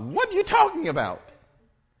God, what are you talking about?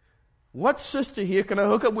 What sister here can I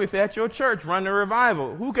hook up with at your church, run a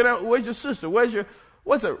revival? Where's your sister? Who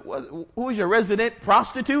is your resident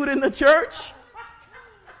prostitute in the church?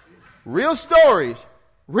 Real stories,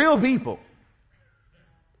 real people.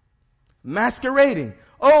 Masquerading.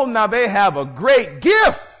 Oh, now they have a great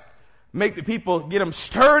gift. Make the people, get them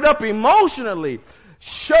stirred up emotionally.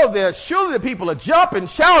 Surely the people will jump and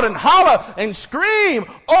shout and holler and scream.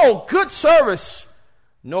 Oh, good service.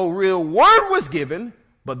 No real word was given,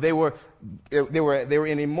 but they were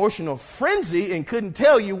in emotional frenzy and couldn't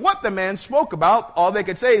tell you what the man spoke about. All they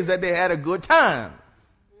could say is that they had a good time.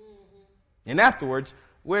 And afterwards,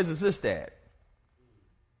 where's the sister at?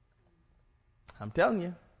 I'm telling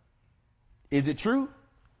you. Is it true?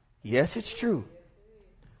 Yes, it's true.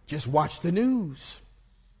 Just watch the news.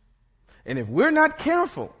 And if we're not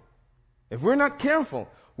careful,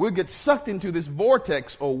 we'll get sucked into this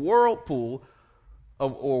vortex or whirlpool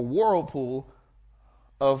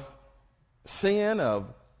of sin,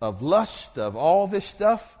 of lust, of all this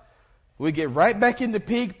stuff. We get right back in the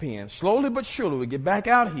pig pen. Slowly but surely we get back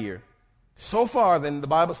out here. So far, then the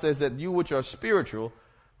Bible says that you which are spiritual,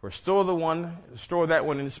 restore that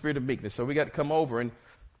one in the spirit of meekness. So we got to come over and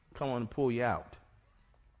come on and pull you out.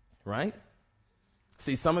 Right?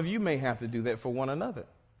 See, some of you may have to do that for one another.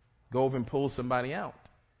 Go over and pull somebody out.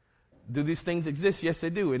 Do these things exist? Yes,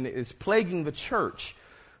 they do. And it's plaguing the church.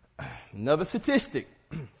 Another statistic.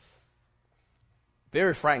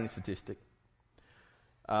 Very frightening statistic.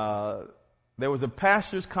 There was a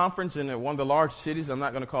pastor's conference in one of the large cities. I'm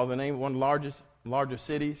not going to call the name. One of the larger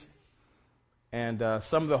cities. And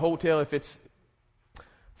some of the hotel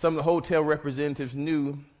representatives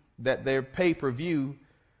knew that their pay-per-view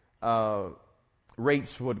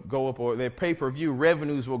rates would go up, or their pay-per-view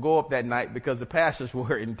revenues will go up that night because the pastors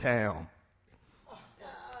were in town.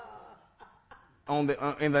 In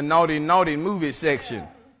the naughty movie section.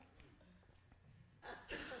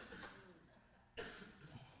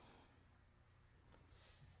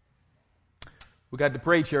 We got to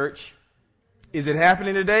pray, church. Is it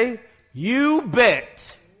happening today? You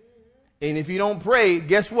bet. And if you don't pray,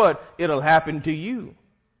 guess what? It'll happen to you.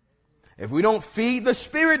 If we don't feed the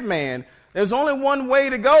spirit man, there's only one way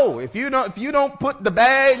to go. If you don't put the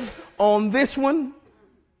bags on this one,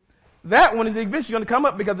 that one is eventually going to come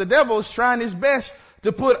up, because the devil is trying his best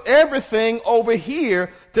to put everything over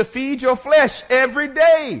here to feed your flesh every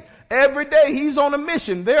day. Every day he's on a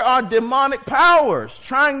mission. There are demonic powers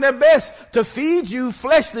trying their best to feed you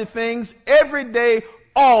fleshly things every day,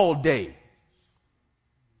 all day.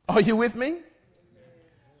 Are you with me?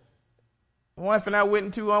 My wife and I went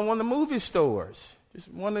into one of the movie stores. Just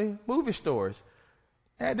one of the movie stores.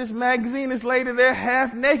 Had this magazine, this lady there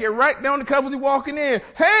half naked, right down the cover walking in.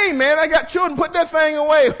 Hey man, I got children, put that thing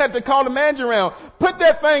away. We had to call the manager around. Put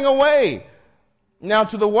that thing away. Now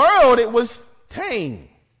to the world it was tame.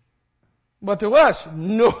 But to us,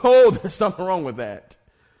 no, there's something wrong with that.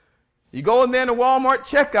 You go in there in the Walmart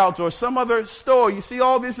checkouts or some other store, you see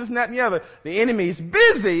all this and that and the other. The enemy is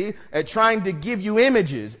busy at trying to give you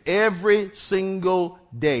images every single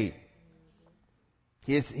day.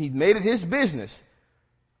 He made it his business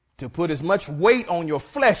to put as much weight on your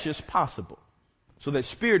flesh as possible so that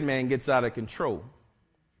spirit man gets out of control.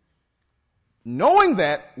 Knowing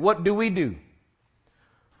that, what do?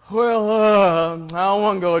 Well, I don't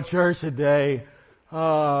want to go to church today.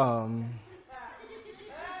 I'm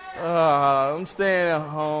staying at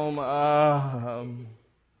home.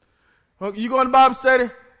 You going to Bible study?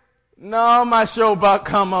 No, my show about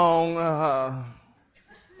come on.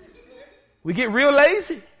 We get real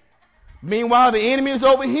lazy. Meanwhile, the enemy is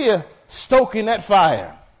over here stoking that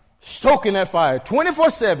fire. stoking that fire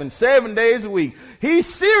 24/7, 7 days a week. He's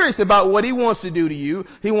serious about what he wants to do to you.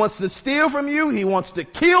 He wants to steal from you. He wants to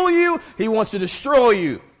kill you. He wants to destroy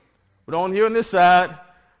you. But on here on this side,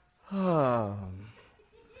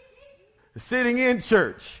 sitting in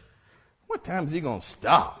church, what time is he going to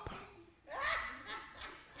stop?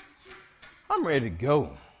 I'm ready to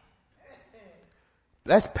go.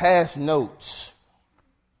 Let's pass notes.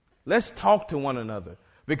 Let's talk to one another.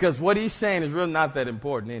 Because what he's saying is really not that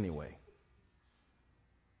important anyway.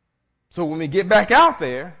 So when we get back out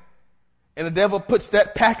there and the devil puts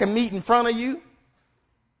that pack of meat in front of you,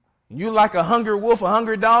 you like a hungry wolf, a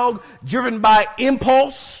hungry dog, driven by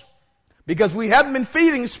impulse, because we haven't been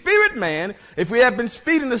feeding spirit man. If we had been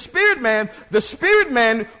feeding the spirit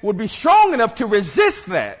man would be strong enough to resist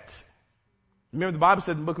that. Remember the Bible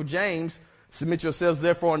says in the book of James, submit yourselves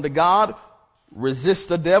therefore unto God, resist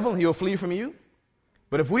the devil, and he'll flee from you.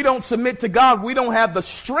 But if we don't submit to God, we don't have the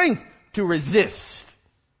strength to resist.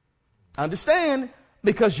 Understand?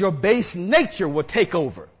 Because your base nature will take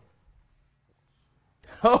over.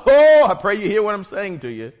 Oh, I pray you hear what I'm saying to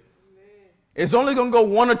you. It's only going to go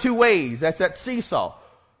one or two ways. That's that seesaw.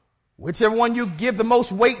 Whichever one you give the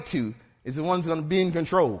most weight to is the one that's going to be in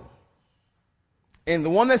control. And the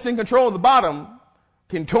one that's in control at the bottom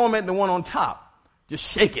can torment the one on top. Just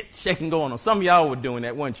shake and go on. Some of y'all were doing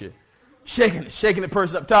that, weren't you? Shaking the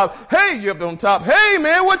person up top. Hey, you're up on top. Hey,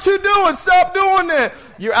 man, what you doing? Stop doing that.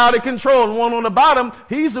 You're out of control. And one on the bottom,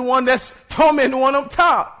 he's the one that's tormenting the one up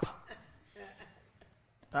top.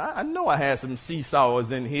 I know I had some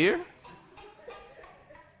seesaws in here.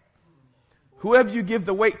 Whoever you give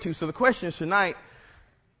the weight to. So the question is tonight,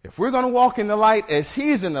 if we're going to walk in the light as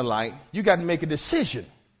he's in the light, you got to make a decision.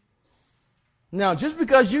 Now, just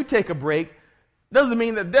because you take a break doesn't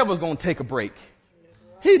mean that the devil's going to take a break.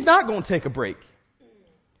 He's not going to take a break.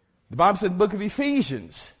 The Bible said in the book of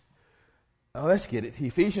Ephesians. Oh, let's get it.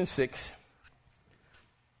 Ephesians 6.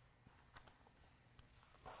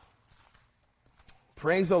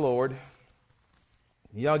 Praise the Lord.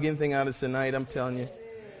 Y'all get anything out of this tonight? I'm telling you.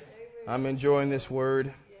 I'm enjoying this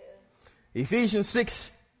word. Ephesians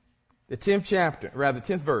 6, the 10th chapter, rather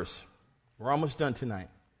 10th verse. We're almost done tonight.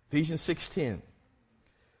 Ephesians 6:10.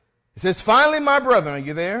 It says, finally, my brethren, are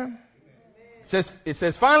you there? It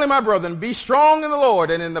says, finally, my brethren, be strong in the Lord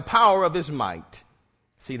and in the power of his might.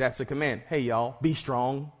 See, that's a command. Hey, y'all, be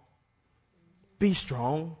strong. Be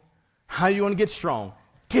strong. How you want to get strong?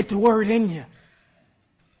 Get the word in you.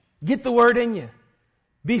 Get the word in you.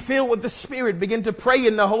 Be filled with the Spirit. Begin to pray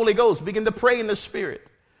in the Holy Ghost. Begin to pray in the Spirit.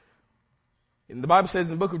 And the Bible says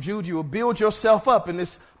in the book of Jude, you will build yourself up in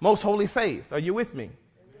this most holy faith. Are you with me?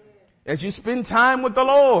 As you spend time with the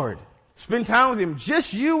Lord, spend time with him.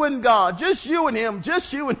 Just you and God. Just you and him.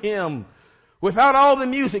 Just you and him. Without all the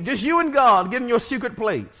music. Just you and God. Get in your secret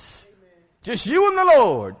place. Just you and the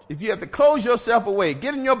Lord. If you have to close yourself away,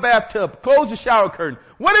 get in your bathtub, close the shower curtain,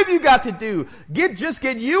 whatever you got to do, just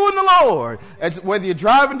get you and the Lord. As whether you're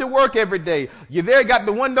driving to work every day, you're there, got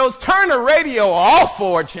the windows, turn the radio off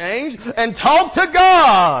for a change and talk to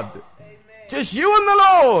God. Amen. Just you and the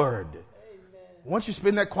Lord. Amen. Once you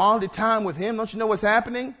spend that quality time with him, don't you know what's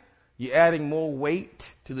happening? You're adding more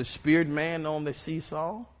weight to the spirit man on the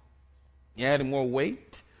seesaw. You're adding more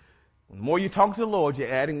weight. The more you talk to the Lord,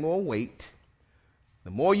 you're adding more weight. The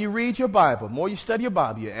more you read your Bible, the more you study your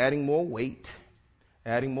Bible, you're adding more weight.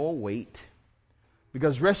 Adding more weight.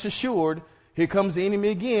 Because rest assured, here comes the enemy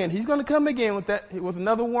again. He's going to come again with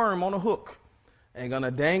another worm on a hook and going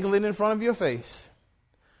to dangle it in front of your face.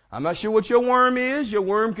 I'm not sure what your worm is. Your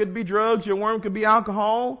worm could be drugs. Your worm could be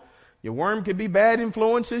alcohol. Your worm could be bad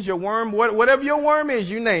influences. Your worm, whatever your worm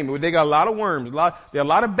is, you name it. They got a lot of worms. There are a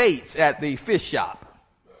lot of baits at the fish shop.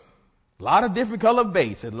 A lot of different color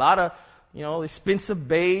baits. A lot of, expensive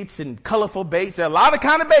baits and colorful baits. There are a lot of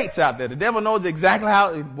kind of baits out there. The devil knows exactly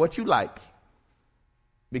what you like.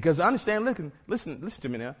 Because understand, listen to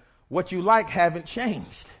me now. What you like haven't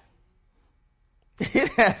changed. It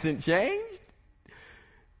hasn't changed.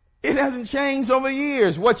 It hasn't changed over the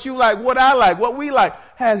years. What you like, what I like, what we like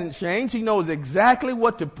hasn't changed. He knows exactly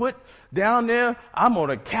what to put down there. I'm going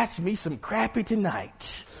to catch me some crappie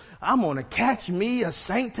tonight. I'm going to catch me a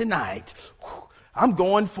saint tonight. I'm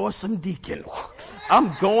going for some deacon.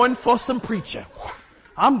 I'm going for some preacher.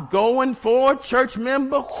 I'm going for a church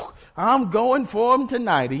member. I'm going for him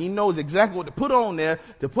tonight. And he knows exactly what to put on there,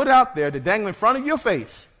 to put out there, to dangle in front of your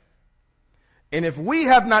face. And if we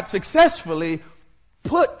have not successfully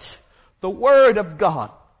put the word of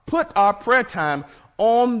God, put our prayer time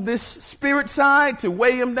on this spirit side to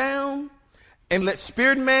weigh him down, and let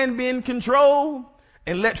spirit man be in control,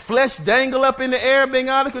 and let flesh dangle up in the air being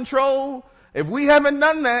out of control, If we haven't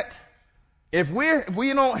done that, if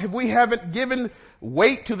we haven't given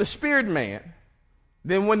weight to the spirit man,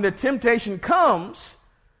 then when the temptation comes,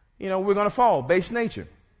 we're going to fall, base nature.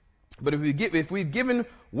 But if we've given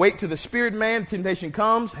weight to the spirit man, temptation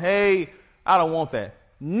comes, hey, I don't want that.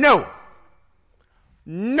 No.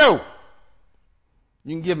 You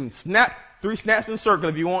can give him 3 snaps in a circle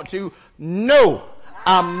if you want to. No,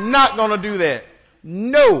 I'm not going to do that.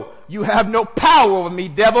 No, you have no power over me,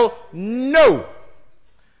 devil. No.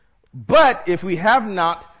 But if we have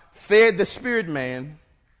not fed the spirit man,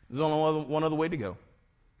 there's only one other way to go.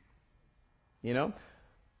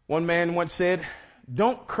 One man once said,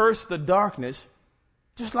 don't curse the darkness,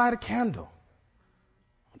 just light a candle.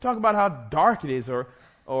 Don't talk about how dark it is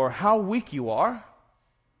or how weak you are.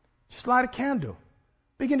 Just light a candle.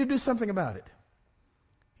 Begin to do something about it.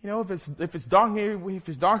 If it's dark here, if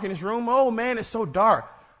it's dark in this room, oh man, it's so dark.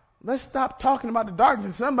 Let's stop talking about the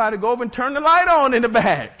darkness. Somebody go over and turn the light on in the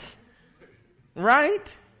back.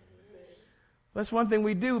 Right? That's one thing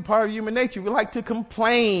we do, part of human nature. We like to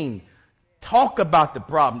complain. Talk about the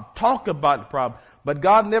problem. But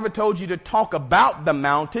God never told you to talk about the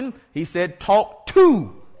mountain. He said talk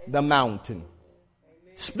to the mountain.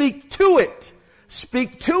 Speak to it.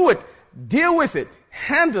 Deal with it.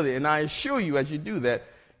 Handle it. And I assure you, as you do that,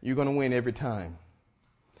 you're going to win every time.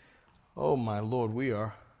 Oh, my Lord,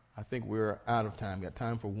 I think we're out of time. Got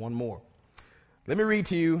time for one more. Let me read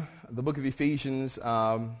to you the book of Ephesians,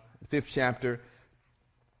 5th chapter.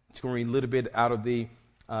 Just going to read a little bit out of the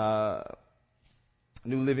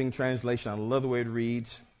New Living Translation. I love the way it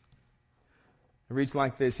reads. It reads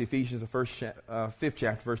like this, Ephesians, the 5th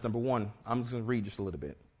chapter, verse number 1. I'm just going to read just a little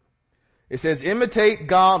bit. It says, imitate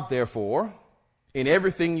God, therefore, in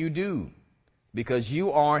everything you do, because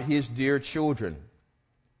you are his dear children.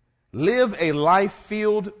 Live a life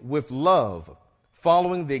filled with love,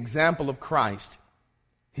 following the example of Christ.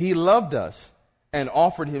 He loved us and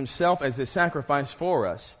offered himself as a sacrifice for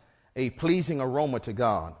us, a pleasing aroma to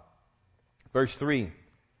God. Verse 3,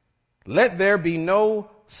 let there be no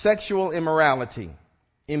sexual immorality,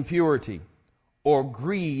 impurity, or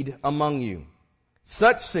greed among you.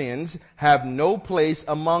 Such sins have no place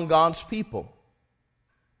among God's people.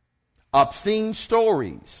 Obscene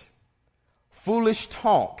stories, foolish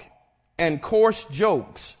talk, and coarse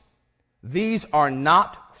jokes, these are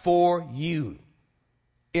not for you.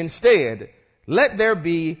 Instead, let there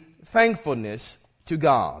be thankfulness to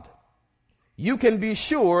God. You can be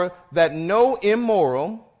sure that no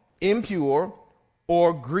immoral, impure,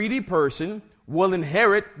 or greedy person will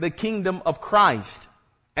inherit the kingdom of Christ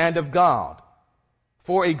and of God.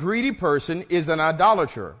 For a greedy person is an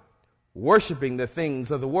idolater, worshiping the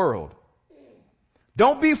things of the world.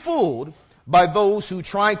 Don't be fooled by those who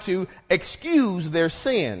try to excuse their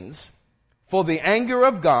sins, for the anger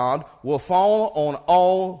of God will fall on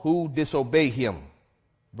all who disobey him.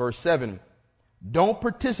 Verse 7, don't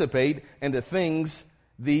participate in the things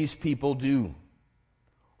these people do.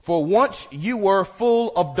 For once you were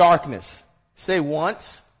full of darkness. Say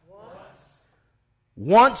once.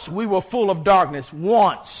 Once we were full of darkness.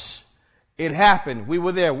 Once. It happened. We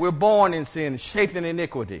were there. We're born in sin, shaped in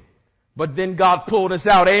iniquity. But then God pulled us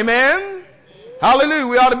out. Amen? Hallelujah.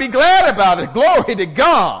 We ought to be glad about it. Glory to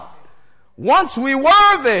God. Once we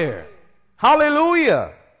were there.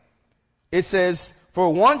 Hallelujah. It says,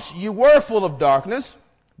 for once you were full of darkness,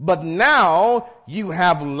 but now you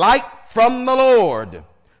have light from the Lord.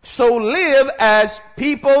 So live as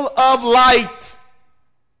people of light.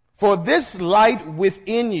 For this light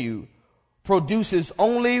within you produces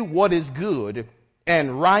only what is good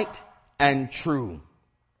and right and true.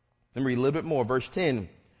 Let me read a little bit more. Verse 10.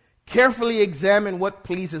 Carefully examine what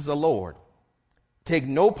pleases the Lord. Take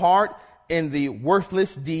no part in the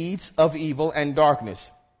worthless deeds of evil and darkness.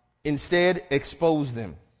 Instead, expose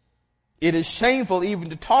them. It is shameful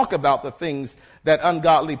even to talk about the things that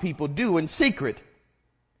ungodly people do in secret.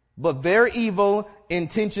 But their evil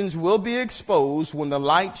intentions will be exposed when the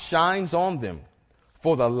light shines on them.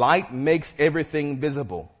 For the light makes everything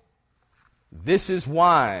visible. This is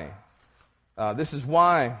why it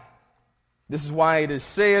is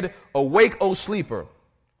said, awake, O sleeper,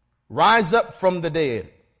 raise up from the dead,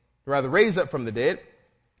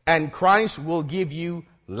 and Christ will give you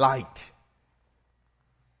light.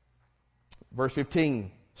 Verse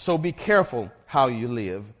 15, so be careful how you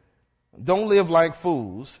live. Don't live like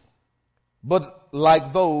fools, but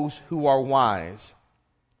like those who are wise.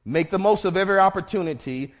 Make the most of every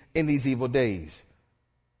opportunity in these evil days.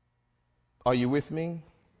 Are you with me?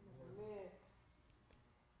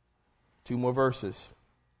 2 more verses.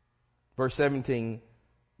 Verse 17,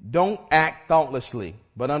 don't act thoughtlessly,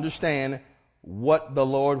 but understand what the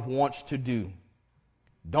Lord wants to do.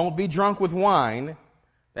 Don't be drunk with wine.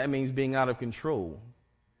 That means being out of control.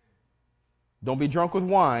 Don't be drunk with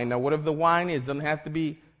wine. Now, whatever the wine is, doesn't have to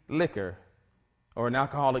be liquor or an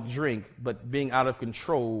alcoholic drink, but being out of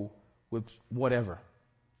control with whatever.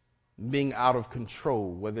 Being out of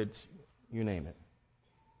control, whether it's, you name it.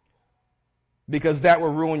 Because that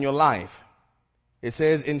will ruin your life. It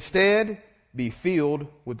says, instead, be filled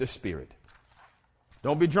with the Spirit.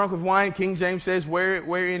 Don't be drunk with wine. King James says,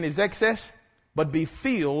 wherein is excess, but be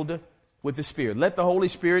filled with the Spirit. Let the Holy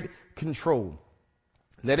Spirit control.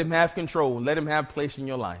 Let him have control. Let him have place in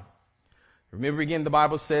your life. Remember again, the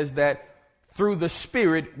Bible says that through the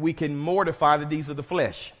Spirit, we can mortify the deeds of the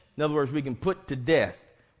flesh. In other words, we can put to death.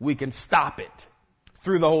 We can stop it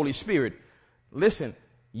through the Holy Spirit. Listen,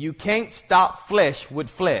 you can't stop flesh with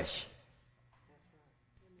flesh.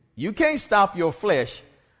 You can't stop your flesh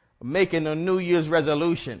making a New Year's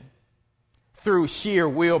resolution through sheer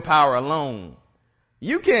willpower alone.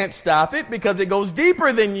 You can't stop it because it goes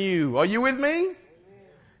deeper than you. Are you with me?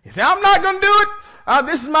 You say, I'm not going to do it.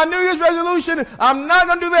 This is my New Year's resolution. I'm not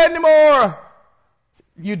going to do that anymore.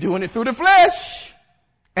 You're doing it through the flesh.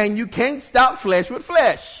 And you can't stop flesh with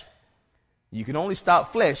flesh. You can only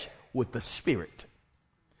stop flesh with the Spirit.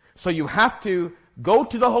 So you have to go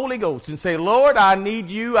to the Holy Ghost and say, Lord, I need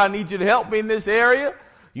you. I need you to help me in this area.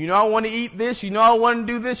 You know I want to eat this. You know I want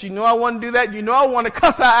to do this. You know I want to do that. You know I want to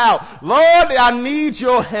cuss her out. Lord, I need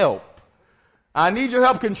your help. I need your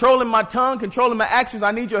help controlling my tongue, controlling my actions.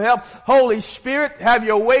 I need your help. Holy Spirit, have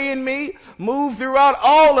your way in me. Move throughout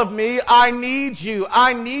all of me. I need you.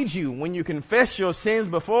 I need you. When you confess your sins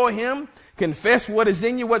before him, confess what is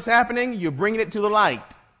in you, what's happening, you're bringing it to the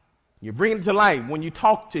light. You're bringing it to light when you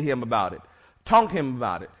talk to him about it. Talk to him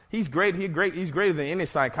about it. He's great. He's greater than any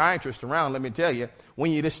psychiatrist around, let me tell you.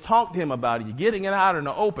 When you just talk to him about it, you're getting it out in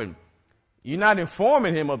the open. You're not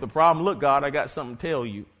informing him of the problem. Look, God, I got something to tell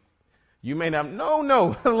you. You may not,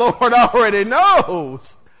 no, the Lord already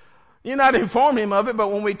knows. You're not informing him of it,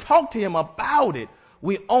 but when we talk to him about it,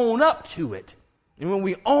 we own up to it. And when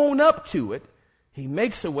we own up to it, he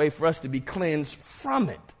makes a way for us to be cleansed from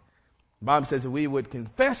it. The Bible says that we would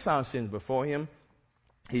confess our sins before him.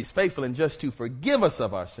 He's faithful and just to forgive us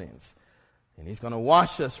of our sins. And he's going to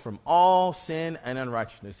wash us from all sin and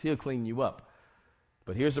unrighteousness. He'll clean you up.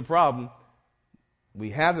 But here's the problem.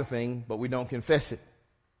 We have the thing, but we don't confess it.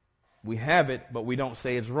 We have it, but we don't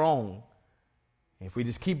say it's wrong. If we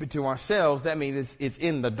just keep it to ourselves, that means it's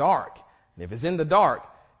in the dark. And if it's in the dark,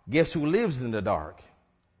 guess who lives in the dark?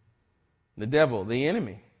 The devil, the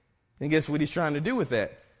enemy. And guess what he's trying to do with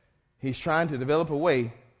that? He's trying to develop a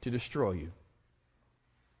way to destroy you.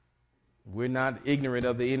 We're not ignorant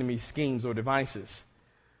of the enemy's schemes or devices.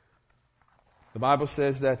 The Bible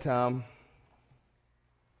says that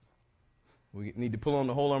we need to pull on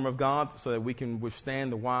the whole armor of God so that we can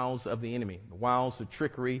withstand the wiles of the enemy, the wiles, the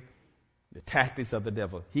trickery, the tactics of the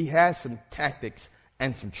devil. He has some tactics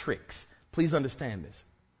and some tricks. Please understand this.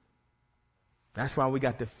 That's why we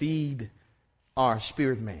got to feed our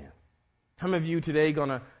spirit man. How many of you today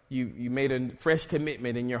you made a fresh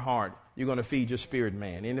commitment in your heart? You're going to feed your spirit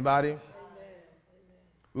man. Anybody? Amen.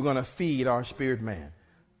 We're going to feed our spirit man.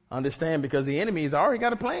 Understand, because the enemy has already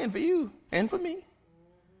got a plan for you and for me.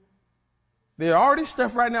 There's already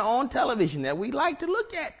stuff right now on television that we like to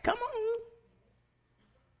look at. Come on.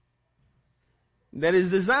 That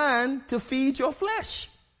is designed to feed your flesh.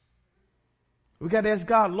 We got to ask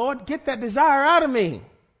God, Lord, get that desire out of me.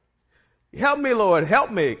 Help me, Lord.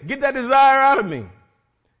 Help me. Get that desire out of me.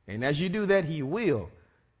 And as you do that, he will.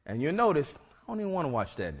 And you'll notice, I don't even want to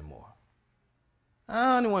watch that anymore. I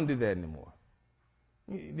don't even want to do that anymore.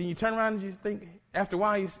 Then you turn around and you think, after a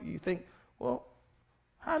while, you think, well,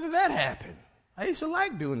 how did that happen? I used to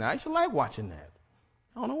like doing that. I used to like watching that.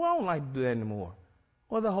 I don't know why I don't like to do that anymore.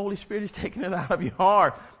 Well, the Holy Spirit is taking it out of your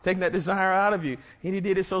heart, taking that desire out of you. And he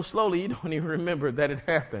did it so slowly, you don't even remember that it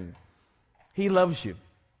happened. He loves you,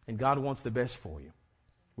 and God wants the best for you.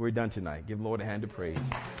 We're done tonight. Give the Lord a hand of praise.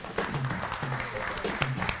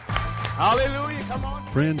 Hallelujah. Come on.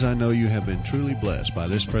 Friends, I know you have been truly blessed by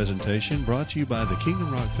this presentation brought to you by the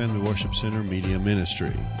Kingdom Rock Family Worship Center Media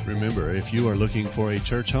Ministry. Remember, if you are looking for a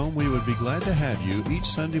church home, we would be glad to have you each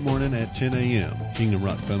Sunday morning at 10 a.m. Kingdom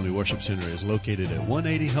Rock Family Worship Center is located at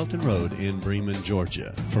 180 Helton Road in Bremen,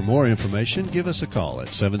 Georgia. For more information, give us a call at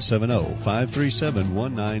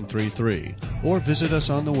 770-537-1933 or visit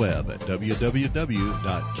us on the web at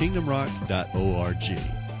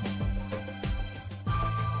www.kingdomrock.org.